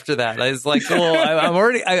up after that. I was well, I'm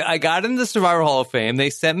already. I got into the Survivor Hall of Fame. They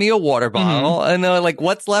sent me a water bottle, mm-hmm. and they're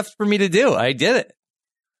what's left for me to do? I did it.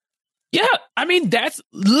 Yeah, I mean that's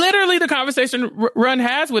literally the conversation Run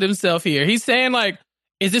has with himself here. He's saying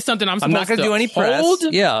is this something I'm not going to do any hold?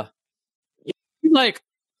 Press? Yeah.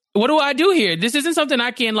 What do I do here? This isn't something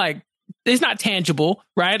I can it's not tangible,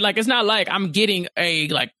 right? It's not I'm getting a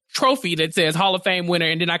trophy that says Hall of Fame winner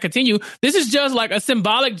and then I continue. This is just a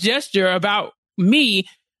symbolic gesture about me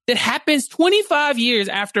that happens 25 years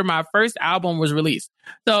after my first album was released.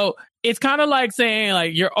 So it's kind of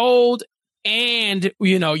saying you're old and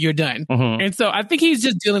you're done. Mm-hmm. And so I think he's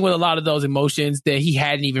just dealing with a lot of those emotions that he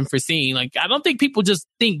hadn't even foreseen. I don't think people just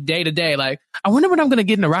think day to day, I wonder when I'm going to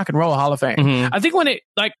get in the Rock and Roll Hall of Fame. Mm-hmm. I think when it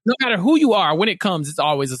no matter who you are, when it comes, it's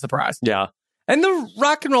always a surprise. Yeah. And the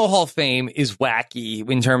Rock and Roll Hall of Fame is wacky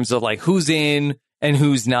in terms of like who's in and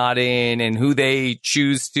who's not in and who they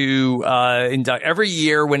choose to induct. Every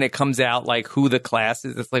year when it comes out, like who the class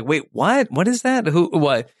is, it's like, wait, what? What is that? Who?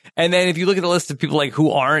 What? And then if you look at the list of people like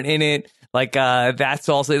who aren't in it, like that's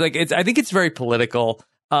also like I think it's very political.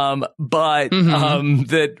 That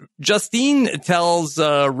Justine tells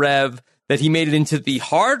Rev that he made it into the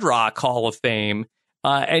Hard Rock Hall of Fame.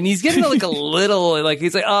 And he's getting like a little like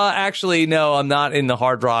he's like, actually, no, I'm not in the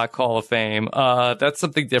Hard Rock Hall of Fame. That's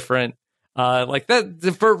something different. Like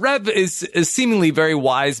that for Rev is seemingly very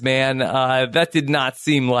wise man. That did not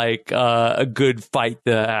seem like a good fight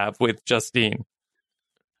to have with Justine.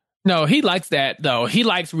 No, he likes that, though. He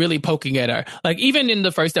likes really poking at her. Like, even in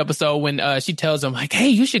the first episode when she tells him, like, hey,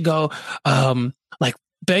 you should go, like,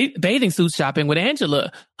 bathing suit shopping with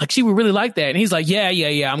Angela. Like, she would really like that. And he's like,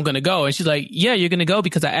 yeah, I'm going to go. And she's like, yeah, you're going to go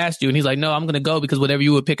because I asked you. And he's like, no, I'm going to go because whatever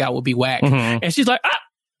you would pick out would be whack. Mm-hmm. And she's like,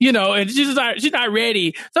 and she's not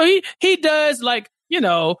ready. So he does, like,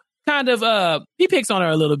 kind of, he picks on her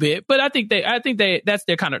a little bit. But I think that's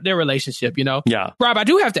their relationship, Yeah. Rob, I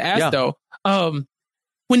do have to ask, though,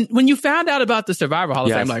 When you found out about the Survivor Hall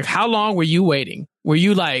of Fame, like how long were you waiting? Were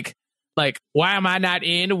you like, why am I not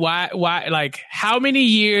in? Why, like how many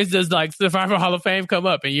years does like Survivor Hall of Fame come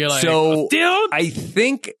up? And you're like, so still? I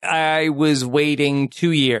think I was waiting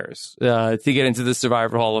 2 years to get into the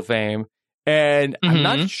Survivor Hall of Fame. And I'm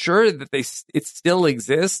not sure that it still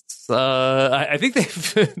exists. I think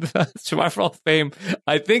the Survivor Hall of Fame.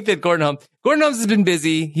 I think that Gordon Humph has been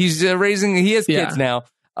busy. He's he has kids now.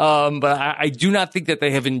 But I do not think that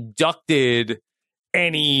they have inducted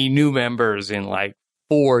any new members in like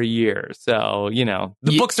 4 years. So,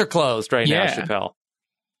 the books are closed right now, Chappelle.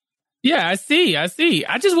 Yeah, I see. I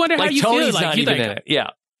just wonder how you Tony's feel. Like not even in it. Yeah.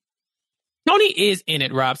 Tony is in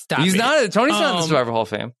it, Rob. Stop He's it. not. Tony's not in the Survivor Hall of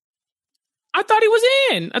Fame. I thought he was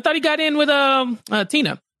in. I thought he got in with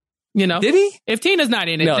Tina. Did he? If Tina's not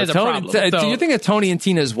in it, No, there's a problem. Do you think of Tony and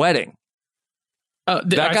Tina's wedding? That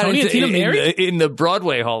got Tony and Tina married? In the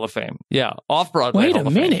Broadway Hall of Fame. Yeah, off-Broadway Wait Hall a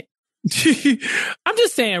of Fame. minute. I'm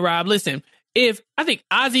just saying, Rob, listen, I think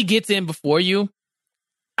Ozzy gets in before you,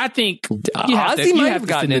 I think Ozzy might have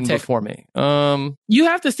gotten in before me. You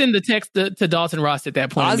have to send the text to Dalton Ross at that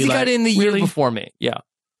point. Ozzy got in the year before me. Yeah.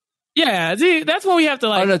 Yeah, see, that's when we have to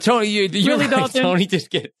like. Oh no, Tony, you're really, right. Dalton? Tony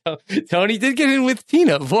did get in with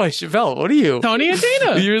Tina. Boy, Chappelle, what are you? Tony and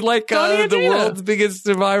Tina. You're like the world's biggest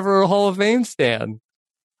Survivor Hall of Fame stan.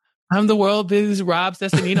 I'm the world's biggest Rob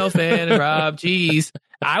Cesternino fan. Rob, geez,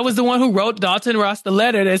 I was the one who wrote Dalton Ross the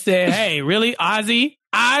letter that said, "Hey, really, Ozzy,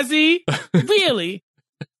 really?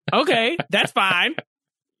 Okay, that's fine."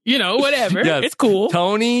 Whatever. Yes. It's cool.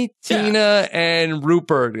 Tony, Tina, and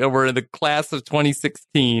Rupert were in the class of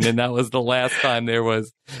 2016, and that was the last time there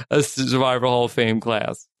was a Survivor Hall of Fame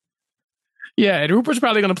class. Yeah, and Rupert's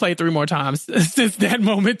probably going to play 3 more times since that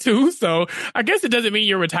moment, too. So I guess it doesn't mean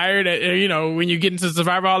you're retired, when you get into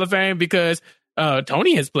Survivor Hall of Fame, because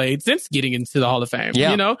Tony has played since getting into the Hall of Fame.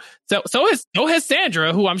 Yeah. So has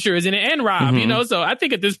Sandra, who I'm sure is in it, and Rob. Mm-hmm. So I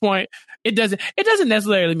think at this point it doesn't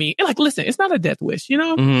necessarily mean like, listen, it's not a death wish.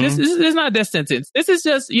 Mm-hmm. This is not a death sentence. This is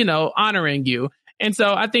just honoring you. And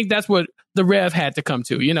so I think that's what the Rev had to come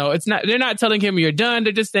to. It's not, they're not telling him you're done.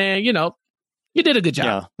 They're just saying, you did a good job.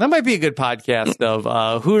 Yeah, that might be a good podcast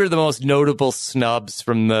of who are the most notable snubs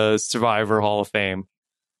from the Survivor Hall of Fame.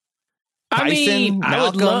 Tyson,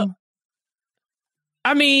 Malcolm.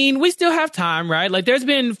 We still have time, right? Like, there's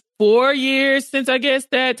been 4 years since I guess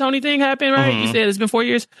that Tony thing happened, right? Mm-hmm. You said it's been 4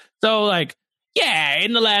 years. So, like, yeah,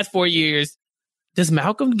 in the last 4 years, does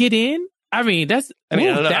Malcolm get in? I don't know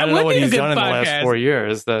what he's done in the last 4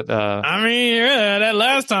 years. That that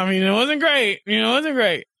last time, it wasn't great. It wasn't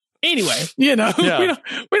great. Anyway, we don't have to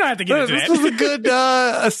get into that. This was a good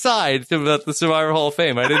aside about the Survivor Hall of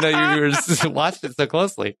Fame. I didn't know you were watched it so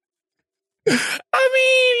closely.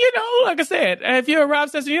 Like I said, if you're a Rob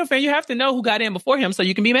Cesternino fan, you have to know who got in before him so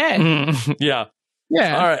you can be mad. Yeah.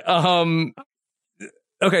 Yeah. All right.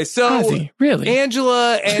 Okay, so Ozzy, really?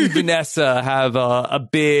 Angela and Vanessa have a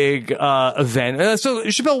big event. So,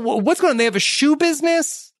 Chappelle, what's going on? They have a shoe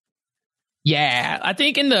business? Yeah, I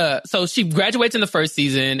think so she graduates in the first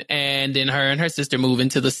season, and then her and her sister move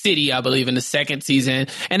into the city, I believe, in the second season,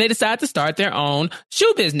 and they decide to start their own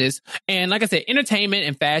shoe business. And like I said, entertainment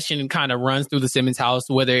and fashion kind of runs through the Simmons house,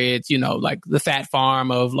 whether it's, like the Fat Farm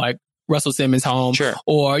of like Russell Simmons' home, sure,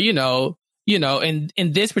 or, in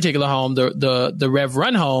this particular home, the Rev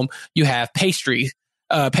Run home, you have Pastries.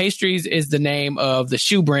 Pastries is the name of the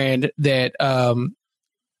shoe brand that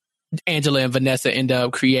Angela and Vanessa end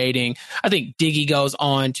up creating. I think Diggy goes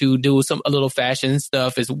on to do a little fashion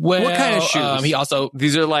stuff as well. What kind of shoes? He also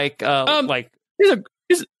these are like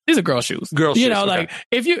these are girl shoes. Girl shoes. You know, okay. like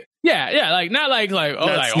if you like not like not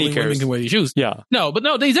like only women can wear these shoes. Yeah. No, but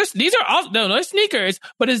no, these are all they're sneakers,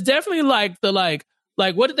 but it's definitely like the like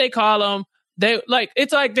what did they call them? They like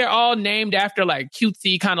it's like they're all named after like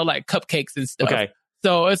cutesy kind of like cupcakes and stuff. Okay.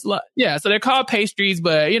 So it's like so they're called pastries,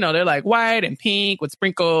 but you know they're like white and pink with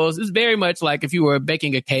sprinkles. It's very much like if you were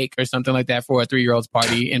baking a cake or something like that for a 3-year-old's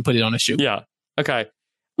party and put it on a shoe. Yeah. Okay.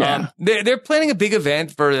 Yeah. They're planning a big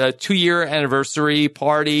event for a 2-year anniversary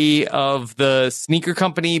party of the sneaker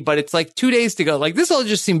company, but it's like 2 days to go. Like this all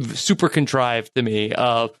just seemed super contrived to me.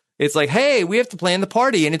 It's like, hey, we have to plan the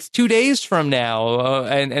party, and it's 2 days from now,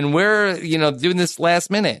 and we're doing this last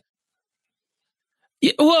minute.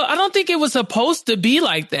 Yeah, well, I don't think it was supposed to be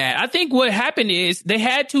like that. I think what happened is they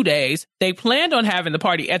had 2 days. They planned on having the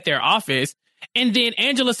party at their office. And then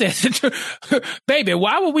Angela says, baby,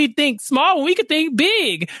 why would we think small when we could think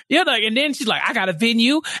big? And then she's like, I got a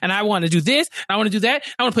venue and I want to do this. I want to do that.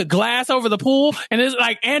 I want to put glass over the pool. And it's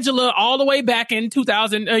like Angela all the way back in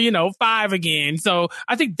 2005 again. So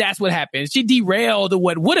I think that's what happened. She derailed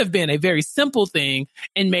what would have been a very simple thing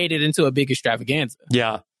and made it into a big extravaganza.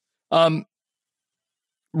 Yeah.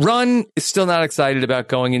 Run is still not excited about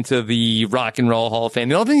going into the Rock and Roll Hall of Fame.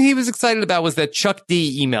 The only thing he was excited about was that Chuck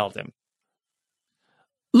D emailed him.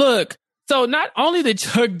 Look, so not only did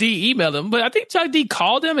Chuck D email him, but I think Chuck D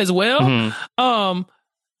called him as well. Mm-hmm.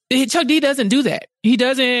 Chuck D doesn't do that. He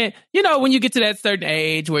doesn't, when you get to that certain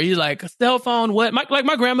age where you're like, a cell phone, what?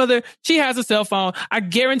 My grandmother, she has a cell phone. I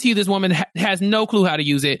guarantee this woman has no clue how to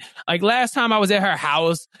use it. Like last time I was at her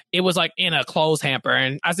house, it was like in a clothes hamper.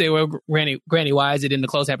 And I said, well, Granny, why is it in the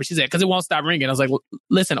clothes hamper? She said, because it won't stop ringing. I was like,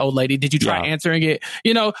 listen, old lady, did you try answering it?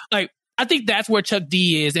 I think that's where Chuck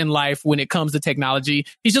D is in life when it comes to technology.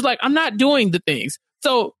 He's just like, I'm not doing the things.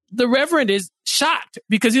 So the Reverend is shocked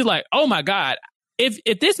because he's like, oh my God,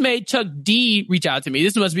 if this made Chuck D reach out to me,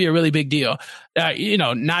 this must be a really big deal.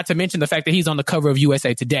 Not to mention the fact that he's on the cover of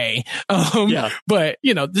USA Today. But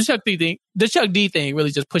the Chuck D thing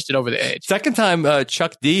really just pushed it over the edge. Second time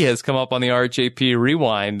Chuck D has come up on the RJP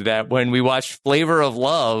Rewind, that when we watched Flavor of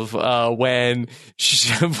Love, when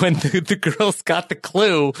the girls got the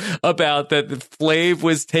clue about that Flav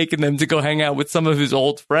was taking them to go hang out with some of his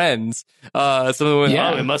old friends. Some of them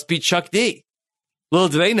went, it must be Chuck D. Little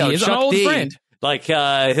do they know, he is Chuck an old D, friend. like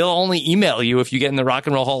he'll only email you if you get in the Rock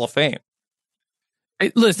and Roll Hall of Fame.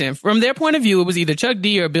 Listen, from their point of view, it was either Chuck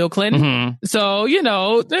D or Bill Clinton. Mm-hmm. So,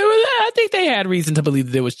 I think they had reason to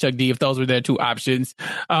believe that it was Chuck D if those were their two options.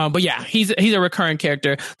 But yeah, he's a recurring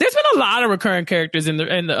character. There's been a lot of recurring characters in the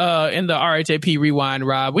RHAP Rewind,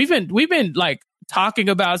 Rob. We've been like talking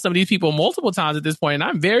about some of these people multiple times at this point, and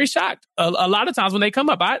I'm very shocked. A lot of times when they come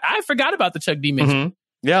up, I forgot about the Chuck D mention.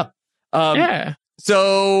 Mm-hmm. Yeah.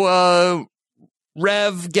 So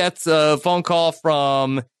Rev gets a phone call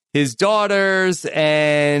from his daughters,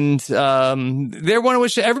 and they want to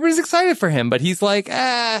wish everybody's excited for him, but he's like,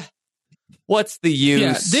 what's the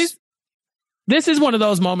use? Yeah, this is one of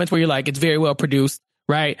those moments where you're like, it's very well produced,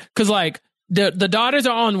 right? Because like the daughters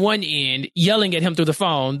are on one end yelling at him through the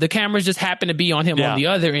phone. The cameras just happen to be on him on the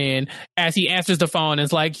other end as he answers the phone. And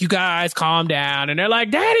it's like, you guys calm down. And they're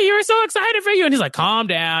like, Daddy, you're so excited for you. And he's like, calm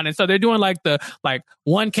down. And so they're doing like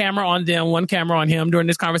one camera on them, one camera on him during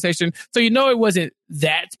this conversation. So it wasn't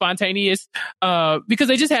that spontaneous because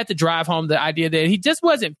they just had to drive home the idea that he just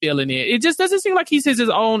wasn't feeling it. It just doesn't seem like he's his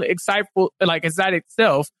own excited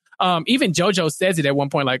self. Even JoJo says it at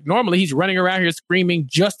one point, like normally he's running around here screaming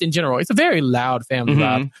just in general. It's a very loud family,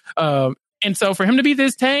 Rob. And so for him to be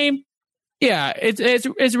this tame,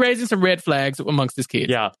 it's raising some red flags amongst his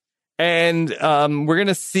kids. Yeah. And we're going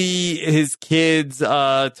to see his kids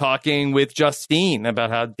talking with Justine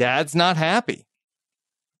about how dad's not happy.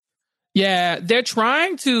 Yeah, they're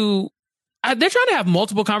trying to have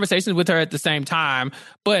multiple conversations with her at the same time,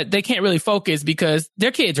 but they can't really focus because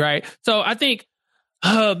they're kids, right? So I think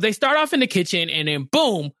they start off in the kitchen, and then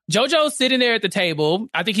boom, JoJo's sitting there at the table.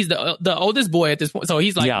 I think he's the oldest boy at this point, so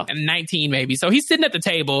he's like 19 maybe. So he's sitting at the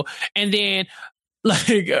table, and then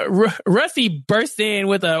like Rusty bursts in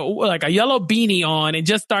with a yellow beanie on and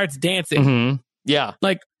just starts dancing. Mm-hmm. Yeah,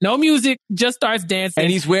 like no music, just starts dancing,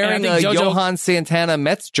 and he's wearing a Johan Santana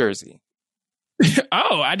Mets jersey.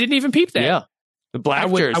 Oh, I didn't even peep that. Yeah, the black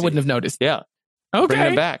jersey. I wouldn't have noticed. Yeah, okay, bringing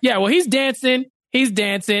him back. Yeah, well, he's dancing. And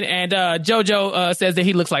JoJo says that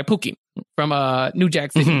he looks like Pookie from New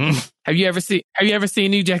Jack City. Mm-hmm. Have you ever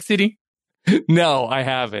seen New Jack City? No, I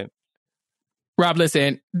haven't. Rob,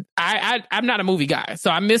 listen, I'm not a movie guy, so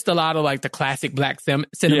I missed a lot of like the classic black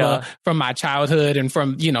cinema from my childhood and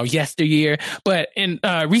from, yesteryear. But in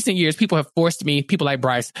recent years, people have forced me, people like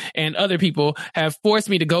Bryce and other people have forced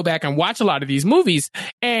me to go back and watch a lot of these movies.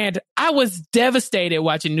 And I was devastated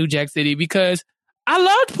watching New Jack City because I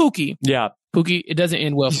loved Pookie. Yeah. Pookie, it doesn't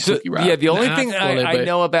end well for Pookie, Rob. Yeah, the only thing I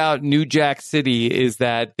know about New Jack City is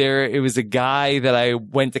that it was a guy that I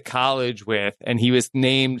went to college with, and he was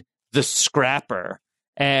named the Scrapper,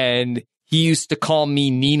 and he used to call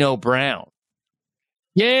me Nino Brown.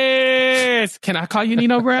 Yes! Can I call you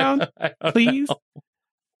Nino Brown, please?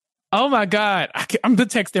 Oh my God. I'm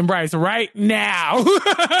texting Bryce right now.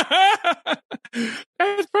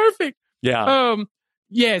 That's perfect. Yeah.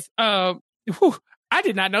 Yes. I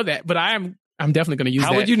did not know that, but I'm definitely going to use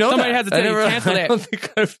that. How would you know Somebody that? has to tell you, cancel that. I don't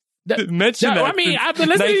think I've mentioned that. I mean, I've been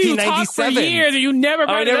listening to you talk for years and you never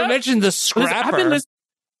brought it up. I never mentioned the Scrapper.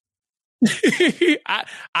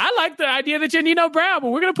 I like the idea that you're Nino Brown,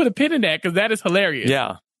 but we're going to put a pin in that because that is hilarious.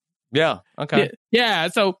 Yeah. Yeah. Okay. Yeah.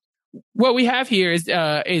 So what we have here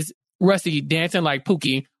is Rusty dancing like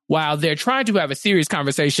Pookie while they're trying to have a serious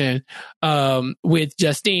conversation with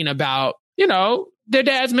Justine about, their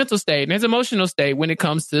dad's mental state and his emotional state when it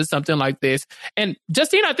comes to something like this. And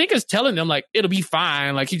Justine, I think, is telling them, like, it'll be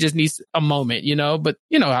fine. Like, he just needs a moment, but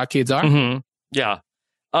you know how kids are. Mm-hmm.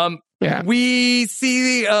 Yeah. We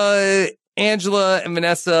see Angela and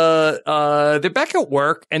Vanessa, they're back at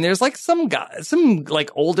work, and there's like some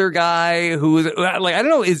older guy who's like, I don't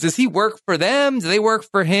know, does he work for them? Do they work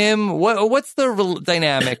for him? What's the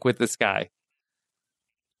dynamic with this guy?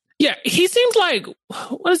 Yeah, he seems like,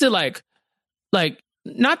 what is it like? Like,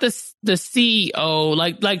 not the CEO,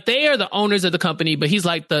 like they are the owners of the company, but he's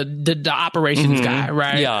like the operations guy,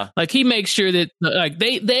 right? Yeah. Like, he makes sure that like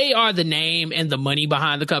they are the name and the money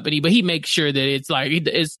behind the company, but he makes sure that it's like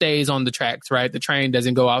it stays on the tracks, right? The train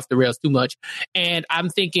doesn't go off the rails too much. And I'm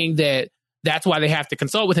thinking that's why they have to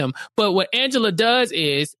consult with him. But what Angela does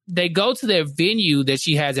is they go to their venue that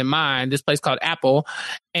she has in mind, this place called Apple,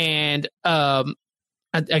 and I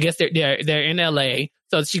guess they're in LA.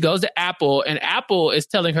 So she goes to Apple, and Apple is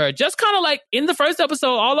telling her, just kind of like in the first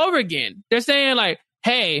episode all over again. They're saying like,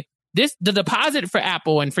 hey, the deposit for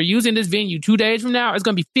Apple and for using this venue 2 days from now is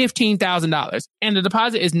going to be $15,000. And the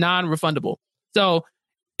deposit is non-refundable. So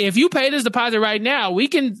if you pay this deposit right now, we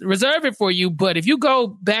can reserve it for you. But if you go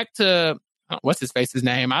back to, what's his face's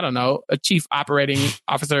name? I don't know, a chief operating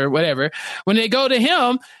officer, whatever. When they go to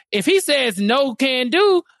him, if he says no can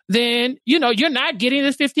do, then, you're not getting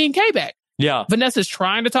this $15K back. Yeah. Vanessa's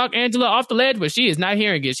trying to talk Angela off the ledge, but she is not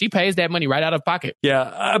hearing it. She pays that money right out of pocket.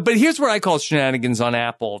 Yeah. But here's where I call shenanigans on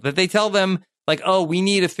Apple, that they tell them like, oh, we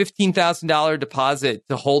need a $15,000 deposit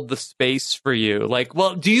to hold the space for you. Like,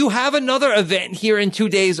 well, do you have another event here in 2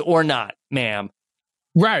 days or not, ma'am?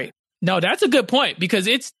 Right. No, that's a good point, because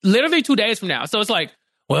it's literally 2 days from now. So it's like,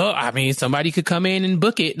 well, I mean, somebody could come in and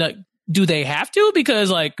book it. Like, do they have to?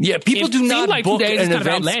 Because people do not like book 2 days an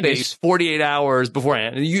event space 48 hours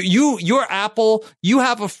beforehand. You're Apple. You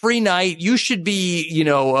have a free night. You should be,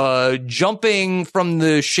 jumping from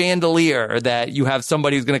the chandelier that you have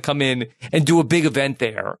somebody who's going to come in and do a big event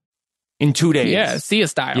there in 2 days. Yeah, Sia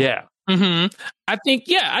style. Yeah. Mm-hmm. I think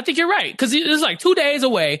you're right, because it's like 2 days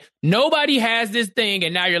away. Nobody has this thing,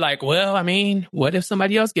 and now you're like, well, I mean, what if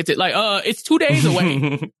somebody else gets it? Like, it's 2 days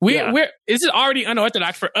away. This is already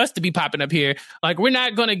unorthodox for us to be popping up here. Like, we're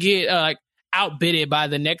not gonna get outbidded by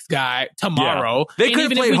the next guy tomorrow. Yeah. They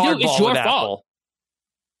could have played hardball it's your with fault. Apple.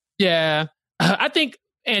 Yeah, I think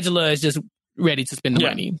Angela is just ready to spend the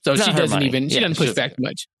money, so she doesn't push back too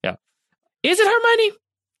much. Yeah, is it her money?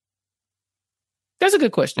 That's a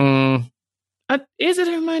good question. Is it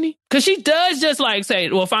her money? Because she does just like say,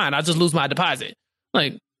 well, fine, I'll just lose my deposit.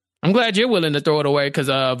 Like, I'm glad you're willing to throw it away, because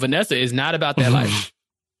Vanessa is not about that life.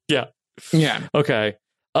 Yeah. Yeah. Okay.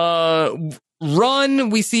 Run,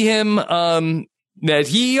 we see him that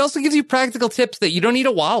he also gives you practical tips that you don't need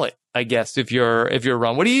a wallet, I guess, if you're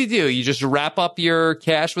Run. What do? You just wrap up your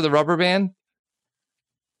cash with a rubber band?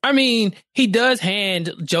 I mean, he does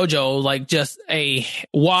hand JoJo like just a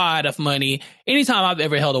wad of money. Anytime I've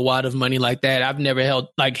ever held a wad of money like that, I've never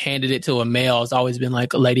handed it to a male. It's always been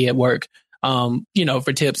like a lady at work,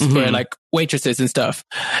 for tips for like waitresses and stuff.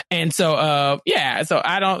 And so, so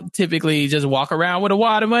I don't typically just walk around with a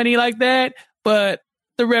wad of money like that, but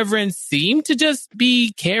the Reverend seemed to just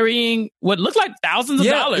be carrying what looked like thousands of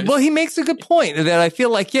dollars. Well, he makes a good point that I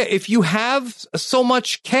feel like, if you have so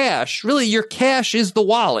much cash, really your cash is the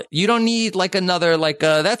wallet. You don't need like another,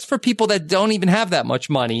 that's for people that don't even have that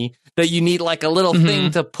much money, that you need like a little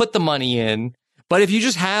thing to put the money in. But if you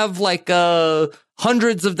just have like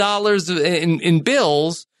hundreds of dollars in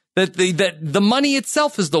bills, that the money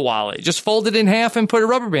itself is the wallet. Just fold it in half and put a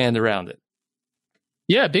rubber band around it.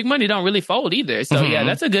 Yeah, big money don't really fold either. So yeah,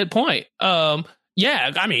 that's a good point. Yeah,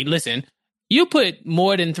 I mean, listen, you put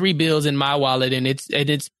more than 3 bills in my wallet, and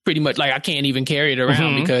it's pretty much like I can't even carry it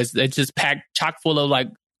around because it's just packed chock full of like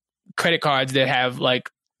credit cards that have like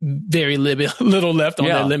very little left on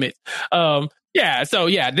their limits. Yeah, so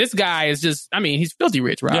yeah, this guy is just, I mean, he's filthy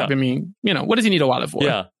rich, Rob. Yeah. I mean, you know, what does he need a wallet for?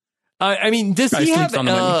 Yeah. I mean, does he have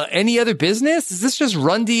any other business? Is this just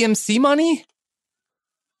Run DMC money?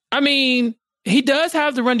 I mean, he does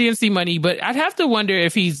have the Run DMC money, but I'd have to wonder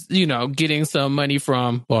if he's, you know, getting some money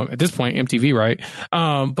from, well, at this point, MTV, right?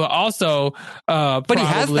 But also, but he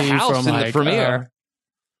has the house in the premiere.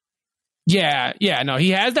 No,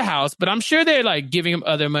 he has the house, but I'm sure they're like giving him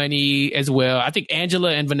other money as well. I think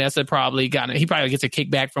Angela and Vanessa probably gets a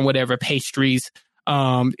kickback from whatever pastries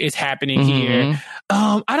is happening here.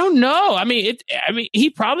 I don't know. I mean, he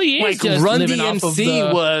probably is like just Run living DMC off of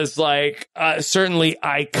the... was like certainly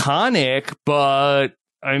iconic, but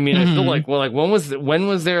I mean, I feel like when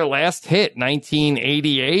was their last hit?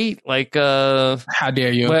 1988? Like how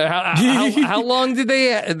dare you? How long did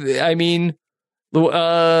they? I mean.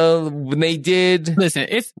 When they did, listen,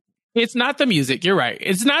 it's not the music. You're right.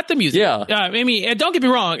 It's not the music. Yeah. I mean, don't get me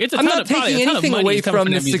wrong. I'm not taking anything away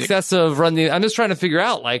from the success of Run DMC. I'm just trying to figure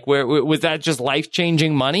out, like, where was that just life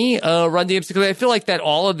changing money? Run DMC, because I feel like that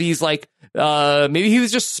all of these, like, maybe he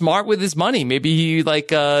was just smart with his money. Maybe he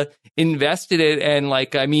like invested it, and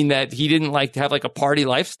like, I mean, that he didn't like to have like a party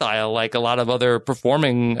lifestyle like a lot of other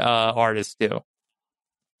performing artists do.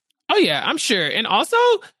 Oh yeah, I'm sure, and also.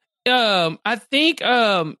 I think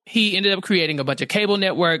he ended up creating a bunch of cable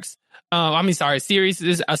networks.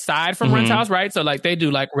 Series aside from Run's house, right? So like they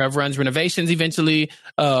do like Rev Run's Renovations eventually.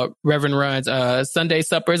 Reverend Run's Sunday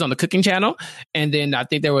Suppers on the Cooking Channel, and then I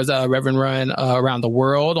think there was a Reverend Run Around the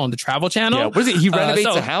World on the Travel Channel. Yeah, what is it? He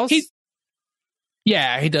renovates a house.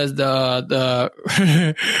 Yeah, he does the.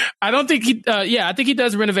 I don't think he. I think he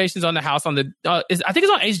does renovations on the house on the. I think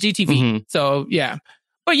it's on HGTV. So yeah.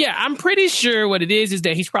 But yeah, I'm pretty sure what it is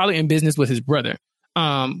that he's probably in business with his brother.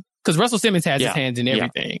 Because Russell Simmons has his hands in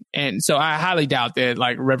everything. And so I highly doubt that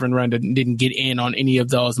like Reverend Run didn't get in on any of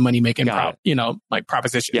those money making,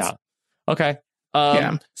 propositions. Yeah. Okay.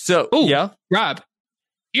 So, Rob,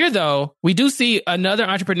 here though, we do see another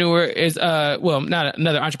entrepreneur is, not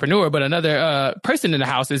another entrepreneur, but another person in the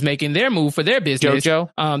house is making their move for their business.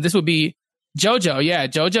 JoJo. This would be JoJo. Yeah.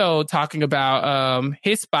 JoJo talking about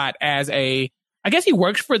his spot as I guess he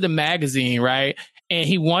works for the magazine, right? And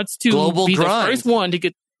he wants to be the first one to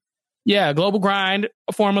get, Global Grind,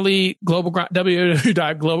 formerly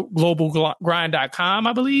www.globalgrind.com,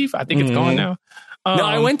 I believe. I think it's gone now. No,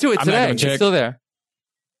 I went to it today. It's still there.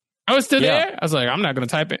 Oh, it's still there? I was like, I'm not going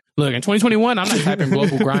to type it. Look, in 2021, I'm not typing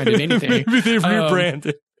Global Grind in anything. Maybe they've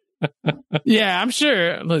rebranded. Yeah, I'm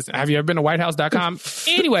sure. Listen, have you ever been to whitehouse.com?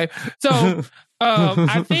 Anyway, so...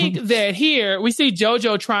 I think that here we see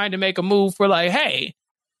JoJo trying to make a move for like, hey,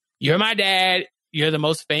 you're my dad. You're the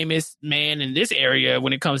most famous man in this area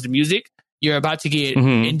when it comes to music. You're about to get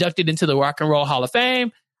inducted into the Rock and Roll Hall of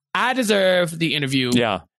Fame. I deserve the interview.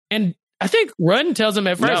 Yeah. And I think Run tells him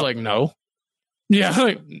at first, like, no. Yeah,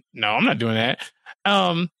 like, no, I'm not doing that.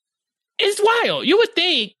 It's wild. You would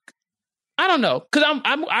think, I don't know, because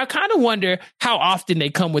I kind of wonder how often they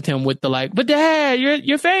come with him with the like, but Dad,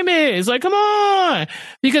 you're famous, like, come on,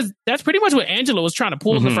 because that's pretty much what Angela was trying to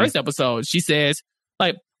pull in the first episode. She says,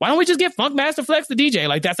 like, why don't we just get Funkmaster Flex the DJ?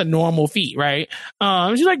 Like, that's a normal feat, right?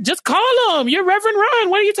 She's like, just call him. You're Reverend Run.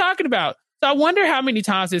 What are you talking about? So I wonder how many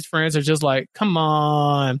times his friends are just like, come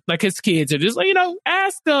on, like his kids are just like,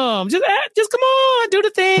 ask them, just come on, do the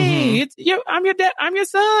thing. I'm your dad, I'm your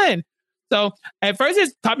son. So at first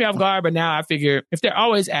it caught me off guard, but now I figure if they're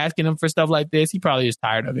always asking him for stuff like this, he probably is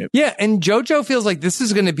tired of it. Yeah, and JoJo feels like this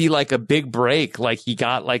is going to be like a big break. Like he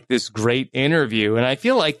got like this great interview. And I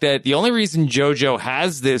feel like that the only reason JoJo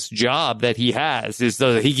has this job that he has is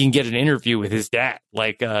so that he can get an interview with his dad.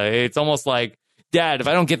 Like it's almost like, Dad, if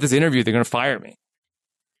I don't get this interview, they're going to fire me.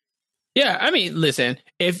 Yeah, I mean, listen,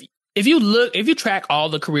 if you track all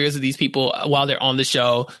the careers of these people while they're on the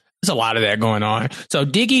show, there's a lot of that going on. So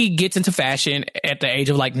Diggy gets into fashion at the age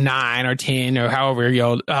of like 9 or 10 or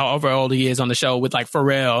however old he is on the show with like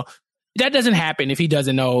Pharrell. That doesn't happen if he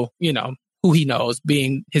doesn't know, who he knows,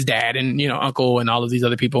 being his dad and, uncle and all of these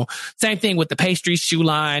other people. Same thing with the pastry shoe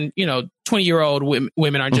line. 20-year-old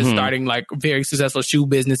women are just starting like very successful shoe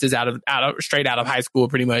businesses straight out of high school,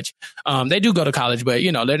 pretty much. They do go to college, but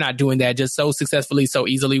they're not doing that just so successfully, so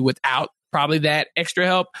easily without probably that extra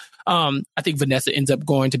help. I think Vanessa ends up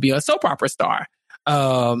going to be a soap opera star.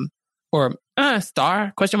 Or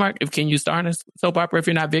star, question mark, if can you star in a soap opera if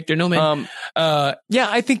you're not Victor Newman?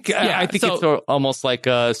 I think it's almost like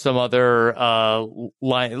some other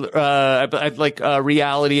like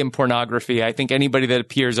reality and pornography. I think anybody that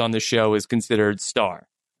appears on the show is considered star.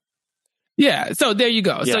 Yeah, so there you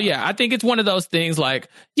go. Yeah. So I think it's one of those things like,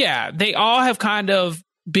 they all have kind of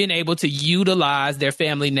been able to utilize their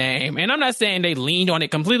family name. And I'm not saying they leaned on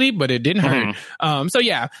it completely, but it didn't hurt.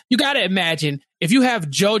 You got to imagine if you have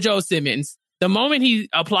JoJo Simmons, the moment he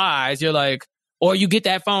applies, you're like, or you get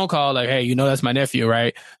that phone call like, hey, that's my nephew,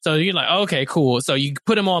 right? So you're like, okay, cool. So you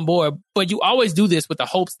put him on board, but you always do this with the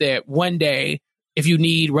hopes that one day, if you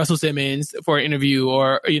need Russell Simmons for an interview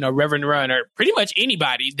or, Reverend Run or pretty much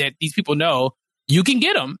anybody that these people know, you can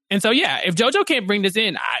get them. And so, if JoJo can't bring this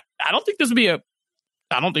in, I don't think this would be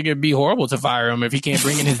I don't think it'd be horrible to fire him if he can't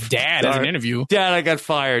bring in his dad as an interview. Dad, I got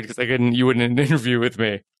fired because you wouldn't interview with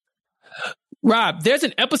me. Rob, there's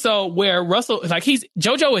an episode where Russell,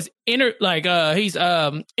 JoJo is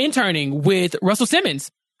interning with Russell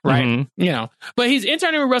Simmons, right? Mm-hmm. But he's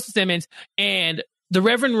interning with Russell Simmons, and the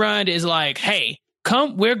Reverend Rund is like, hey,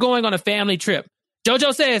 come, we're going on a family trip.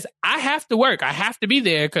 JoJo says, I have to work. I have to be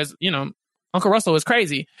there because, Uncle Russell is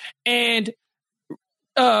crazy. And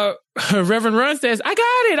Reverend Run says, I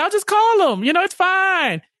got it. I'll just call him. It's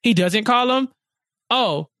fine. He doesn't call him.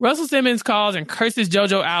 Oh, Russell Simmons calls and curses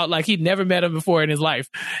JoJo out like he'd never met him before in his life.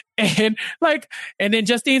 And then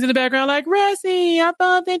Justine's in the background like, Russie, I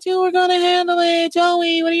thought that you were going to handle it.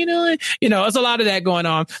 Joey, what are you doing? It's a lot of that going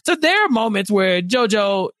on. So there are moments where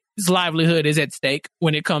JoJo's livelihood is at stake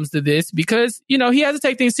when it comes to this because, he has to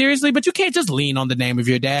take things seriously, but you can't just lean on the name of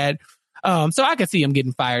your dad. So I could see him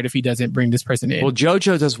getting fired if he doesn't bring this person in. Well,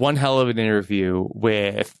 JoJo does one hell of an interview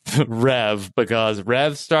with Rev because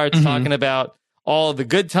Rev starts talking about all the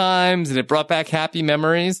good times and it brought back happy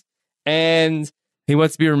memories. And he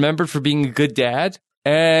wants to be remembered for being a good dad.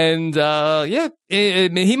 And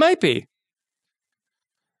he might be.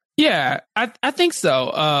 Yeah, I think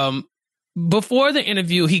so. Before the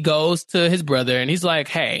interview, he goes to his brother and he's like,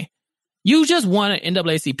 hey, you just won an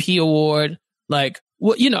NAACP award. Like,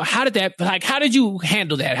 well, how did you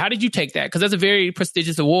handle that? How did you take that? Because that's a very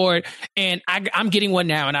prestigious award. And I'm getting one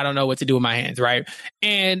now and I don't know what to do with my hands, right?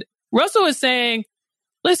 And Russell is saying,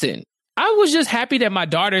 listen, I was just happy that my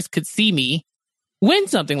daughters could see me win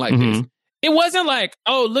something like this. It wasn't like,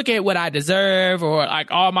 oh, look at what I deserve or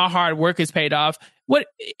like all my hard work has paid off. What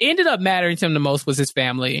ended up mattering to him the most was his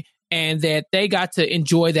family and that they got to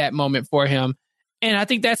enjoy that moment for him. And I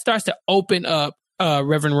think that starts to open up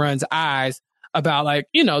Reverend Run's eyes about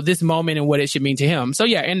this moment and what it should mean to him. So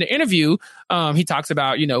in the interview, he talks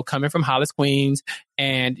about, coming from Hollis, Queens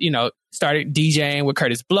and, started DJing with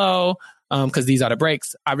Curtis Blow, because these are the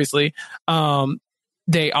breaks, obviously.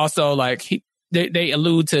 They also they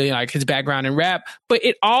allude to his background in rap, but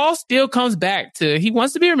it all still comes back to he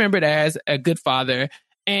wants to be remembered as a good father.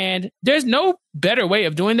 And there's no better way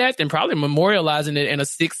of doing that than probably memorializing it in a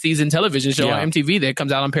 6-season television show on MTV that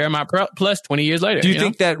comes out on Paramount Plus 20 years later. Do you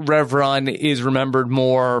think that Rev Run is remembered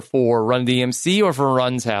more for Run DMC or for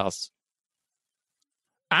Run's House?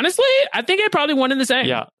 Honestly, I think they're probably one and the same.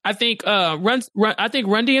 Yeah. I think Run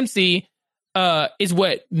DMC is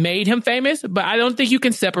what made him famous, but I don't think you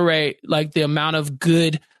can separate the amount of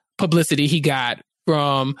good publicity he got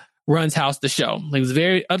from Run's House, the show. He was a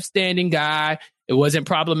very upstanding guy. It wasn't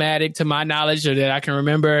problematic to my knowledge or that I can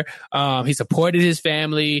remember. He supported his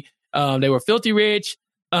family. They were filthy rich.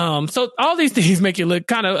 So all these things make you look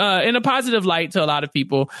kind of in a positive light to a lot of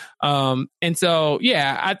people. And so,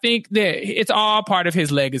 I think that it's all part of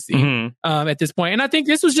his legacy at this point. And I think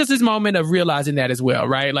this was just his moment of realizing that as well,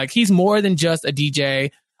 right? Like he's more than just a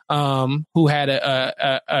DJ who had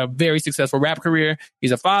a very successful rap career.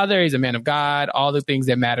 He's a father. He's a man of God. All the things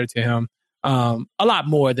that matter to him. A lot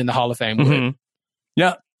more than the Hall of Fame would.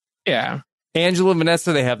 Yeah. Yeah. Angela and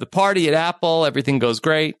Vanessa, they have the party at Apple. Everything goes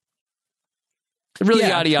great. Really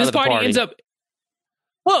yada yada. This party ends up.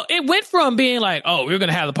 Well, it went from being like, oh, we're going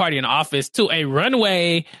to have the party in the office to a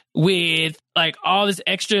runway with all this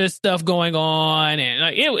extra stuff going on.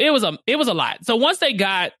 And it was a lot. So once they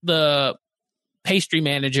got the pastry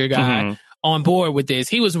manager guy on board with this,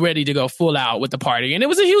 he was ready to go full out with the party. And it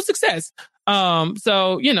was a huge success.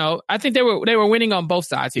 So, I think they were winning on both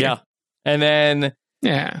sides here. Yeah. And then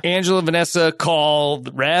Angela and Vanessa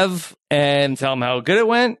called Rev and tell him how good it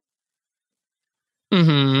went.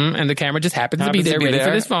 And the camera just happens to be there ready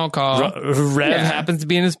for this phone call. Rev happens to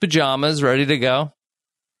be in his pajamas, ready to go.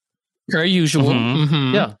 Per usual.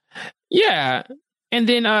 Yeah. Yeah. And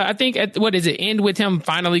then I think end with him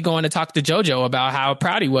finally going to talk to JoJo about how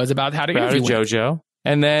proud he was about how the interview went. JoJo.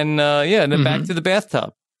 And then, and then back to the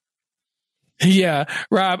bathtub. Yeah.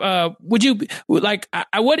 Rob, would you like,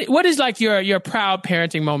 what is like your proud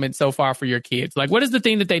parenting moment so far for your kids? Like, what is the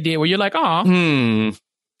thing that they did where you're like, oh,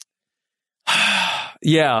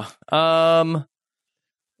 yeah.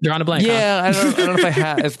 Drawing a blank. Yeah. Huh? I don't know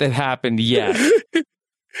if that happened yet.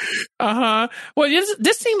 Well,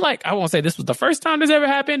 this seemed like, I won't say this was the first time this ever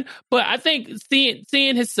happened, but I think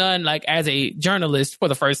seeing his son like as a journalist for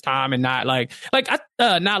the first time and not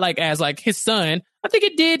not like as like his son, I think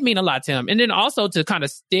it did mean a lot to him. And then also to kind of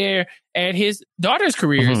stare at his daughter's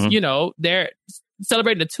careers. They're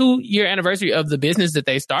celebrating the 2-year anniversary of the business that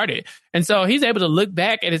they started. And so he's able to look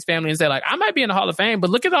back at his family and say like, I might be in the Hall of Fame,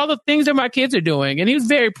 but look at all the things that my kids are doing. And he was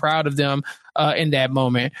very proud of them in that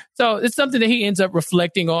moment. So it's something that he ends up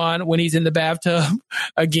reflecting on when he's in the bathtub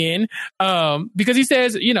again. Because he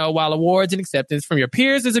says, while awards and acceptance from your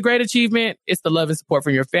peers is a great achievement, it's the love and support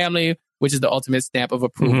from your family, which is the ultimate stamp of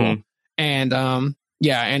approval. And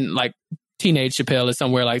and like teenage Chappelle is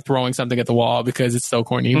somewhere like throwing something at the wall because it's so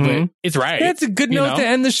corny, but it's right. Yeah, it's a good note to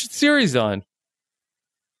end the series on.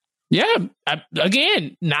 Yeah.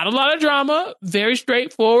 Again, not a lot of drama. Very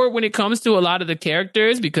straightforward when it comes to a lot of the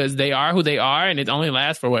characters because they are who they are, and it only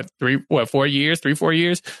lasts for 4 years.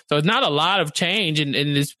 So it's not a lot of change in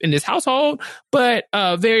this household, but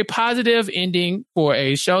a very positive ending for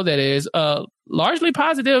a show that is largely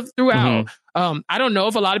positive throughout. I don't know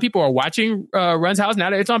if a lot of people are watching Run's House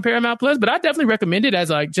now that it's on Paramount Plus, but I definitely recommend it as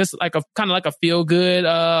like just like a kind of like a feel good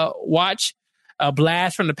watch. A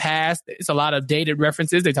blast from the past. It's a lot of dated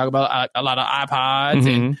references. They talk about a lot of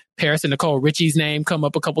iPods and Paris and Nicole Richie's name come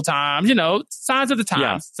up a couple times, signs of the times.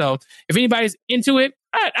 Yeah. So if anybody's into it,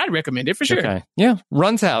 I'd recommend it for sure. Okay. Yeah.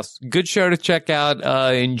 Run's House. Good show to check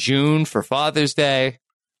out in June for Father's Day.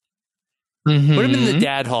 Put him in the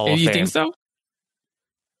Dad Hall of Fame. You think so?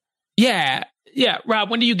 Yeah. Yeah. Rob,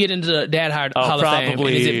 when do you get into the Dad Hall of Fame? And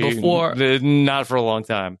is it before? Not for a long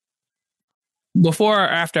time. Before or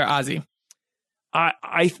after Ozzy?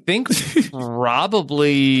 I think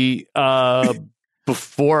probably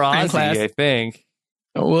before Ozzy, I think.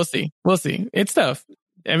 We'll see. It's tough.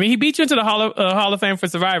 I mean, he beat you into the Hall of Fame for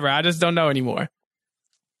Survivor. I just don't know anymore.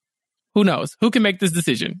 Who knows? Who can make this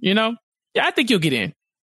decision? Yeah, I think you'll get in.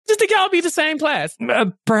 Just think y'all be the same class.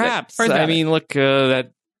 Perhaps. I mean, look,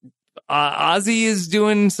 that Ozzy is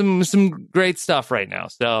doing some great stuff right now.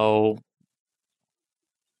 So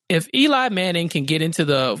if Eli Manning can get into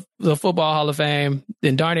the Football Hall of Fame,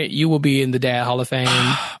 then darn it, you will be in the Dad Hall of Fame.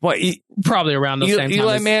 Probably around the same time.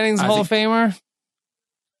 Eli Manning's Ozzy. Hall of Famer?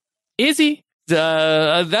 Is he?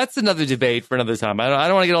 That's another debate for another time. I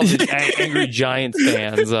don't want to get all the angry Giants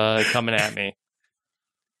fans coming at me.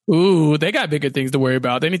 Ooh, they got bigger things to worry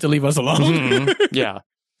about. They need to leave us alone. Yeah.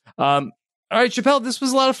 All right, Chappelle, this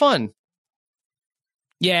was a lot of fun.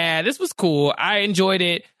 Yeah, this was cool. I enjoyed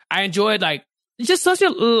it. I enjoyed just such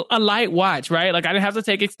a light watch, right? Like I didn't have to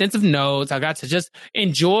take extensive notes. I got to just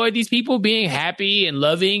enjoy these people being happy and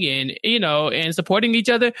loving and, and supporting each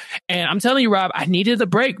other. And I'm telling you, Rob, I needed a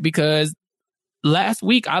break because last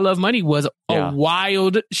week I Love Money was a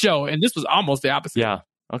wild show. And this was almost the opposite. Yeah.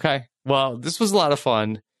 Okay. Well, this was a lot of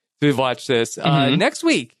fun to watch this. Next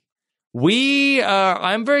week,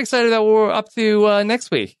 I'm very excited that we're up to next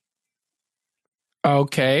week.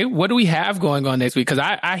 Okay, what do we have going on next week? Because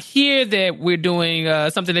I hear that we're doing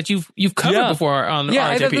something that you've covered before on RJP.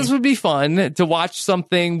 I thought this would be fun to watch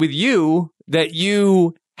something with you that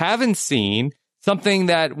you haven't seen. Something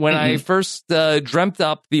that when I first dreamt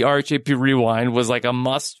up the RJP Rewind was like a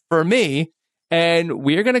must for me. And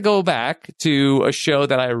we're going to go back to a show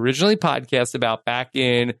that I originally podcasted about back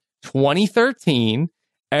in 2013.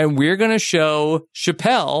 And we're going to show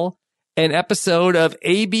Chappelle an episode of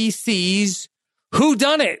ABC's Who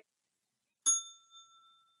Done It?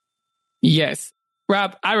 Yes.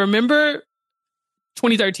 Rob, I remember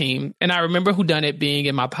 2013 and I remember Who Done It being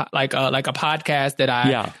in my like a podcast that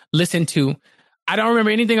I listened to. I don't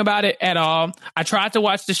remember anything about it at all. I tried to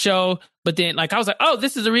watch the show, but then I was like, oh,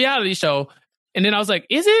 this is a reality show. And then I was like,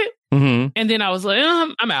 is it? And then I was like,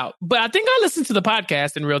 I'm out. But I think I listened to the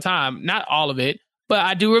podcast in real time. Not all of it. But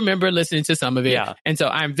I do remember listening to some of it. Yeah. And so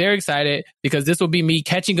I'm very excited because this will be me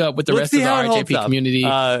catching up with the rest of the RJP community.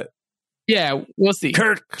 Yeah, we'll see.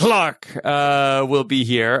 Kurt Clark will be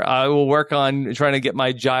here. I will work on trying to get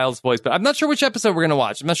my Giles voice, but I'm not sure which episode we're going to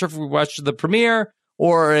watch. I'm not sure if we watch the premiere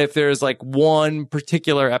or if there's one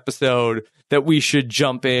particular episode that we should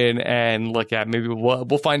jump in and look at. Maybe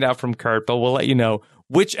we'll find out from Kurt, but we'll let you know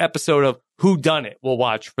which episode of Who Done It we'll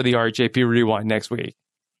watch for the RJP Rewind next week.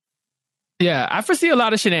 Yeah, I foresee a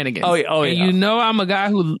lot of shenanigans. Oh, yeah. And you know I'm a guy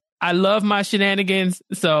who I love my shenanigans,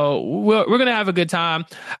 so we're gonna have a good time.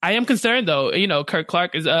 I am concerned though. You know, Kirk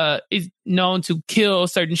Clark is known to kill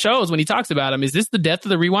certain shows when he talks about them. Is this the death of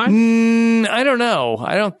the Rewind? I don't know.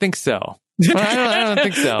 I don't think so. I don't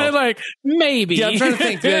think so. Like maybe. Yeah, I'm trying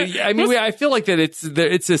to think. I mean, I feel like that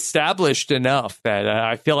it's established enough that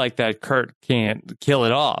I feel like that Kurt can't kill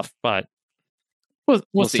it off, but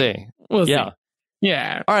we'll see. We'll see.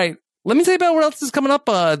 Yeah. All right. Let me tell you about what else is coming up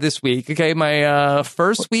this week. Okay, my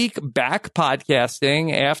first week back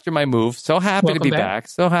podcasting after my move. So happy to be back.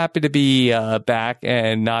 So happy to be back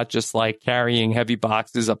and not just like carrying heavy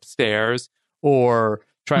boxes upstairs or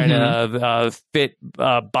trying to fit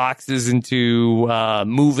boxes into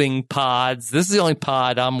moving pods. This is the only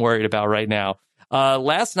pod I'm worried about right now.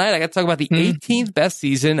 Last night, I got to talk about the 18th best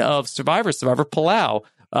season of Survivor Palau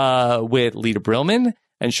with Lita Brillman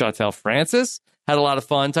and Chantel Francis. Had a lot of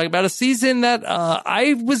fun talking about a season that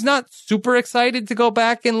I was not super excited to go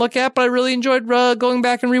back and look at, but I really enjoyed going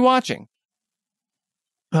back and rewatching.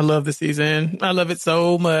 I love the season. I love it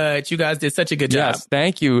so much. You guys did such a good job. Yes,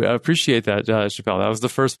 thank you. I appreciate that, Chappelle. That was the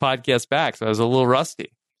first podcast back, so I was a little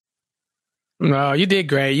rusty. No, you did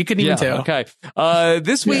great. You couldn't even tell. Okay.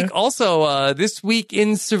 This week, also, this week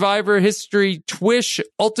in Survivor history, Twish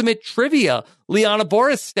Ultimate Trivia, Liana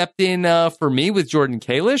Boris stepped in for me with Jordan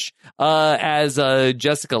Kalish as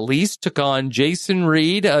Jessica Lees took on Jason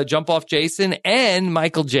Reed, Jump Off Jason, and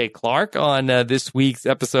Michael J. Clark on this week's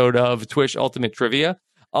episode of Twish Ultimate Trivia.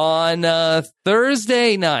 On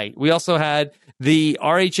Thursday night, we also had the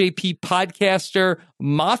RHAP podcaster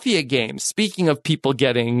Mafia game. Speaking of people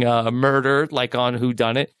getting murdered, like on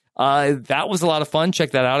Whodunit, that was a lot of fun. Check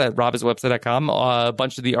that out at robhasawebsite.com. A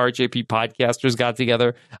bunch of the RHAP podcasters got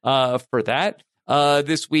together for that.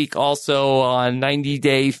 This week, also on 90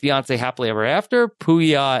 Day Fiancé Happily Ever After,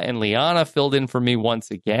 Puya and Liana filled in for me once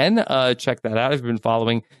again. Check that out if you've been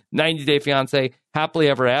following 90 Day Fiancé Happily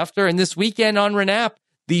Ever After. And this weekend on Renap,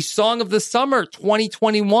 the Song of the Summer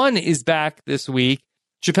 2021 is back this week.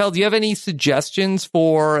 Chappelle, do you have any suggestions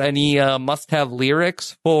for any must-have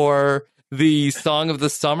lyrics for the Song of the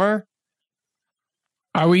Summer?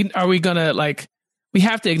 Are we gonna we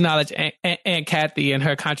have to acknowledge Aunt Kathy and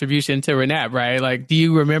her contribution to Renap, right? Like, do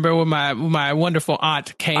you remember when my wonderful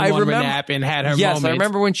aunt came on Renap and had her Yes, moment? I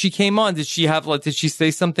remember when she came on. Did she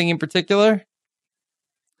say something in particular?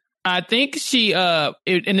 I think she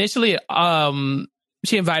initially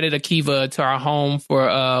she invited Akiva to our home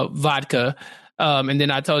for vodka. And then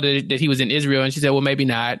I told her that he was in Israel, and she said, well, maybe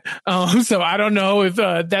not. So I don't know if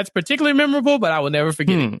that's particularly memorable, but I will never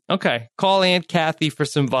forget it. Okay. Call Aunt Kathy for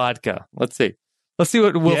some vodka. Let's see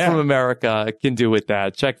what Will from America can do with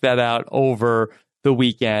that. Check that out over the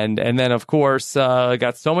weekend. And then, of course,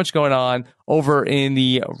 got so much going on over in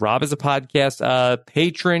the Rob as a Podcast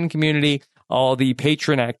patron community, all the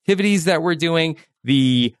patron activities that we're doing.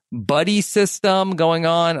 The buddy system going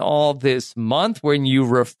on all this month. When you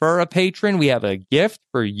refer a patron, we have a gift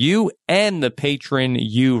for you and the patron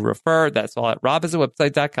you refer. That's all at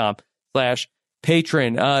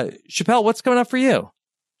robhasawebsite.com/patron. Chappelle, what's coming up for you?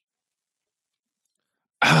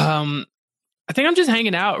 I think I'm just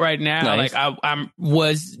hanging out right now. Nice. Like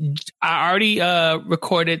I already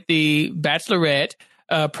recorded the Bachelorette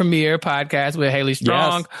premiere podcast with Haley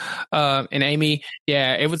Strong and Amy.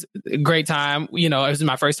 Yeah, it was a great time. You know, it was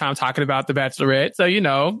my first time talking about the Bachelorette, so you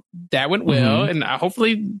know that went well. And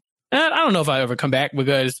hopefully, I don't know if I'll ever come back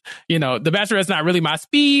because you know the Bachelorette's not really my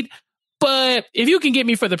speed. But if you can get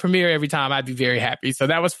me for the premiere every time, I'd be very happy. So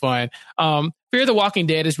that was fun. Fear the Walking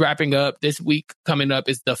Dead is wrapping up this week. Coming up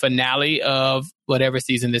is the finale of whatever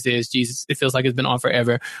season this is. Jesus, it feels like it's been on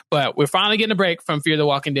forever. But we're finally getting a break from Fear the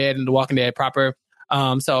Walking Dead and The Walking Dead proper.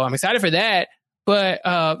 So I'm excited for that. But,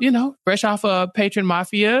 you know, fresh off of Patron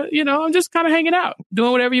Mafia, you know, I'm just kind of hanging out,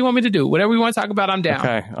 doing whatever you want me to do. Whatever you want to talk about, I'm down.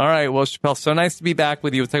 Okay. All right. Well, Chappelle, so nice to be back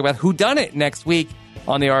with you. We'll talk about Whodunit next week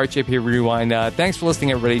on the RHAP Rewind. Thanks for listening,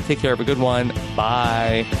 everybody. Take care. Have a good one.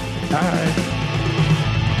 Bye. Bye.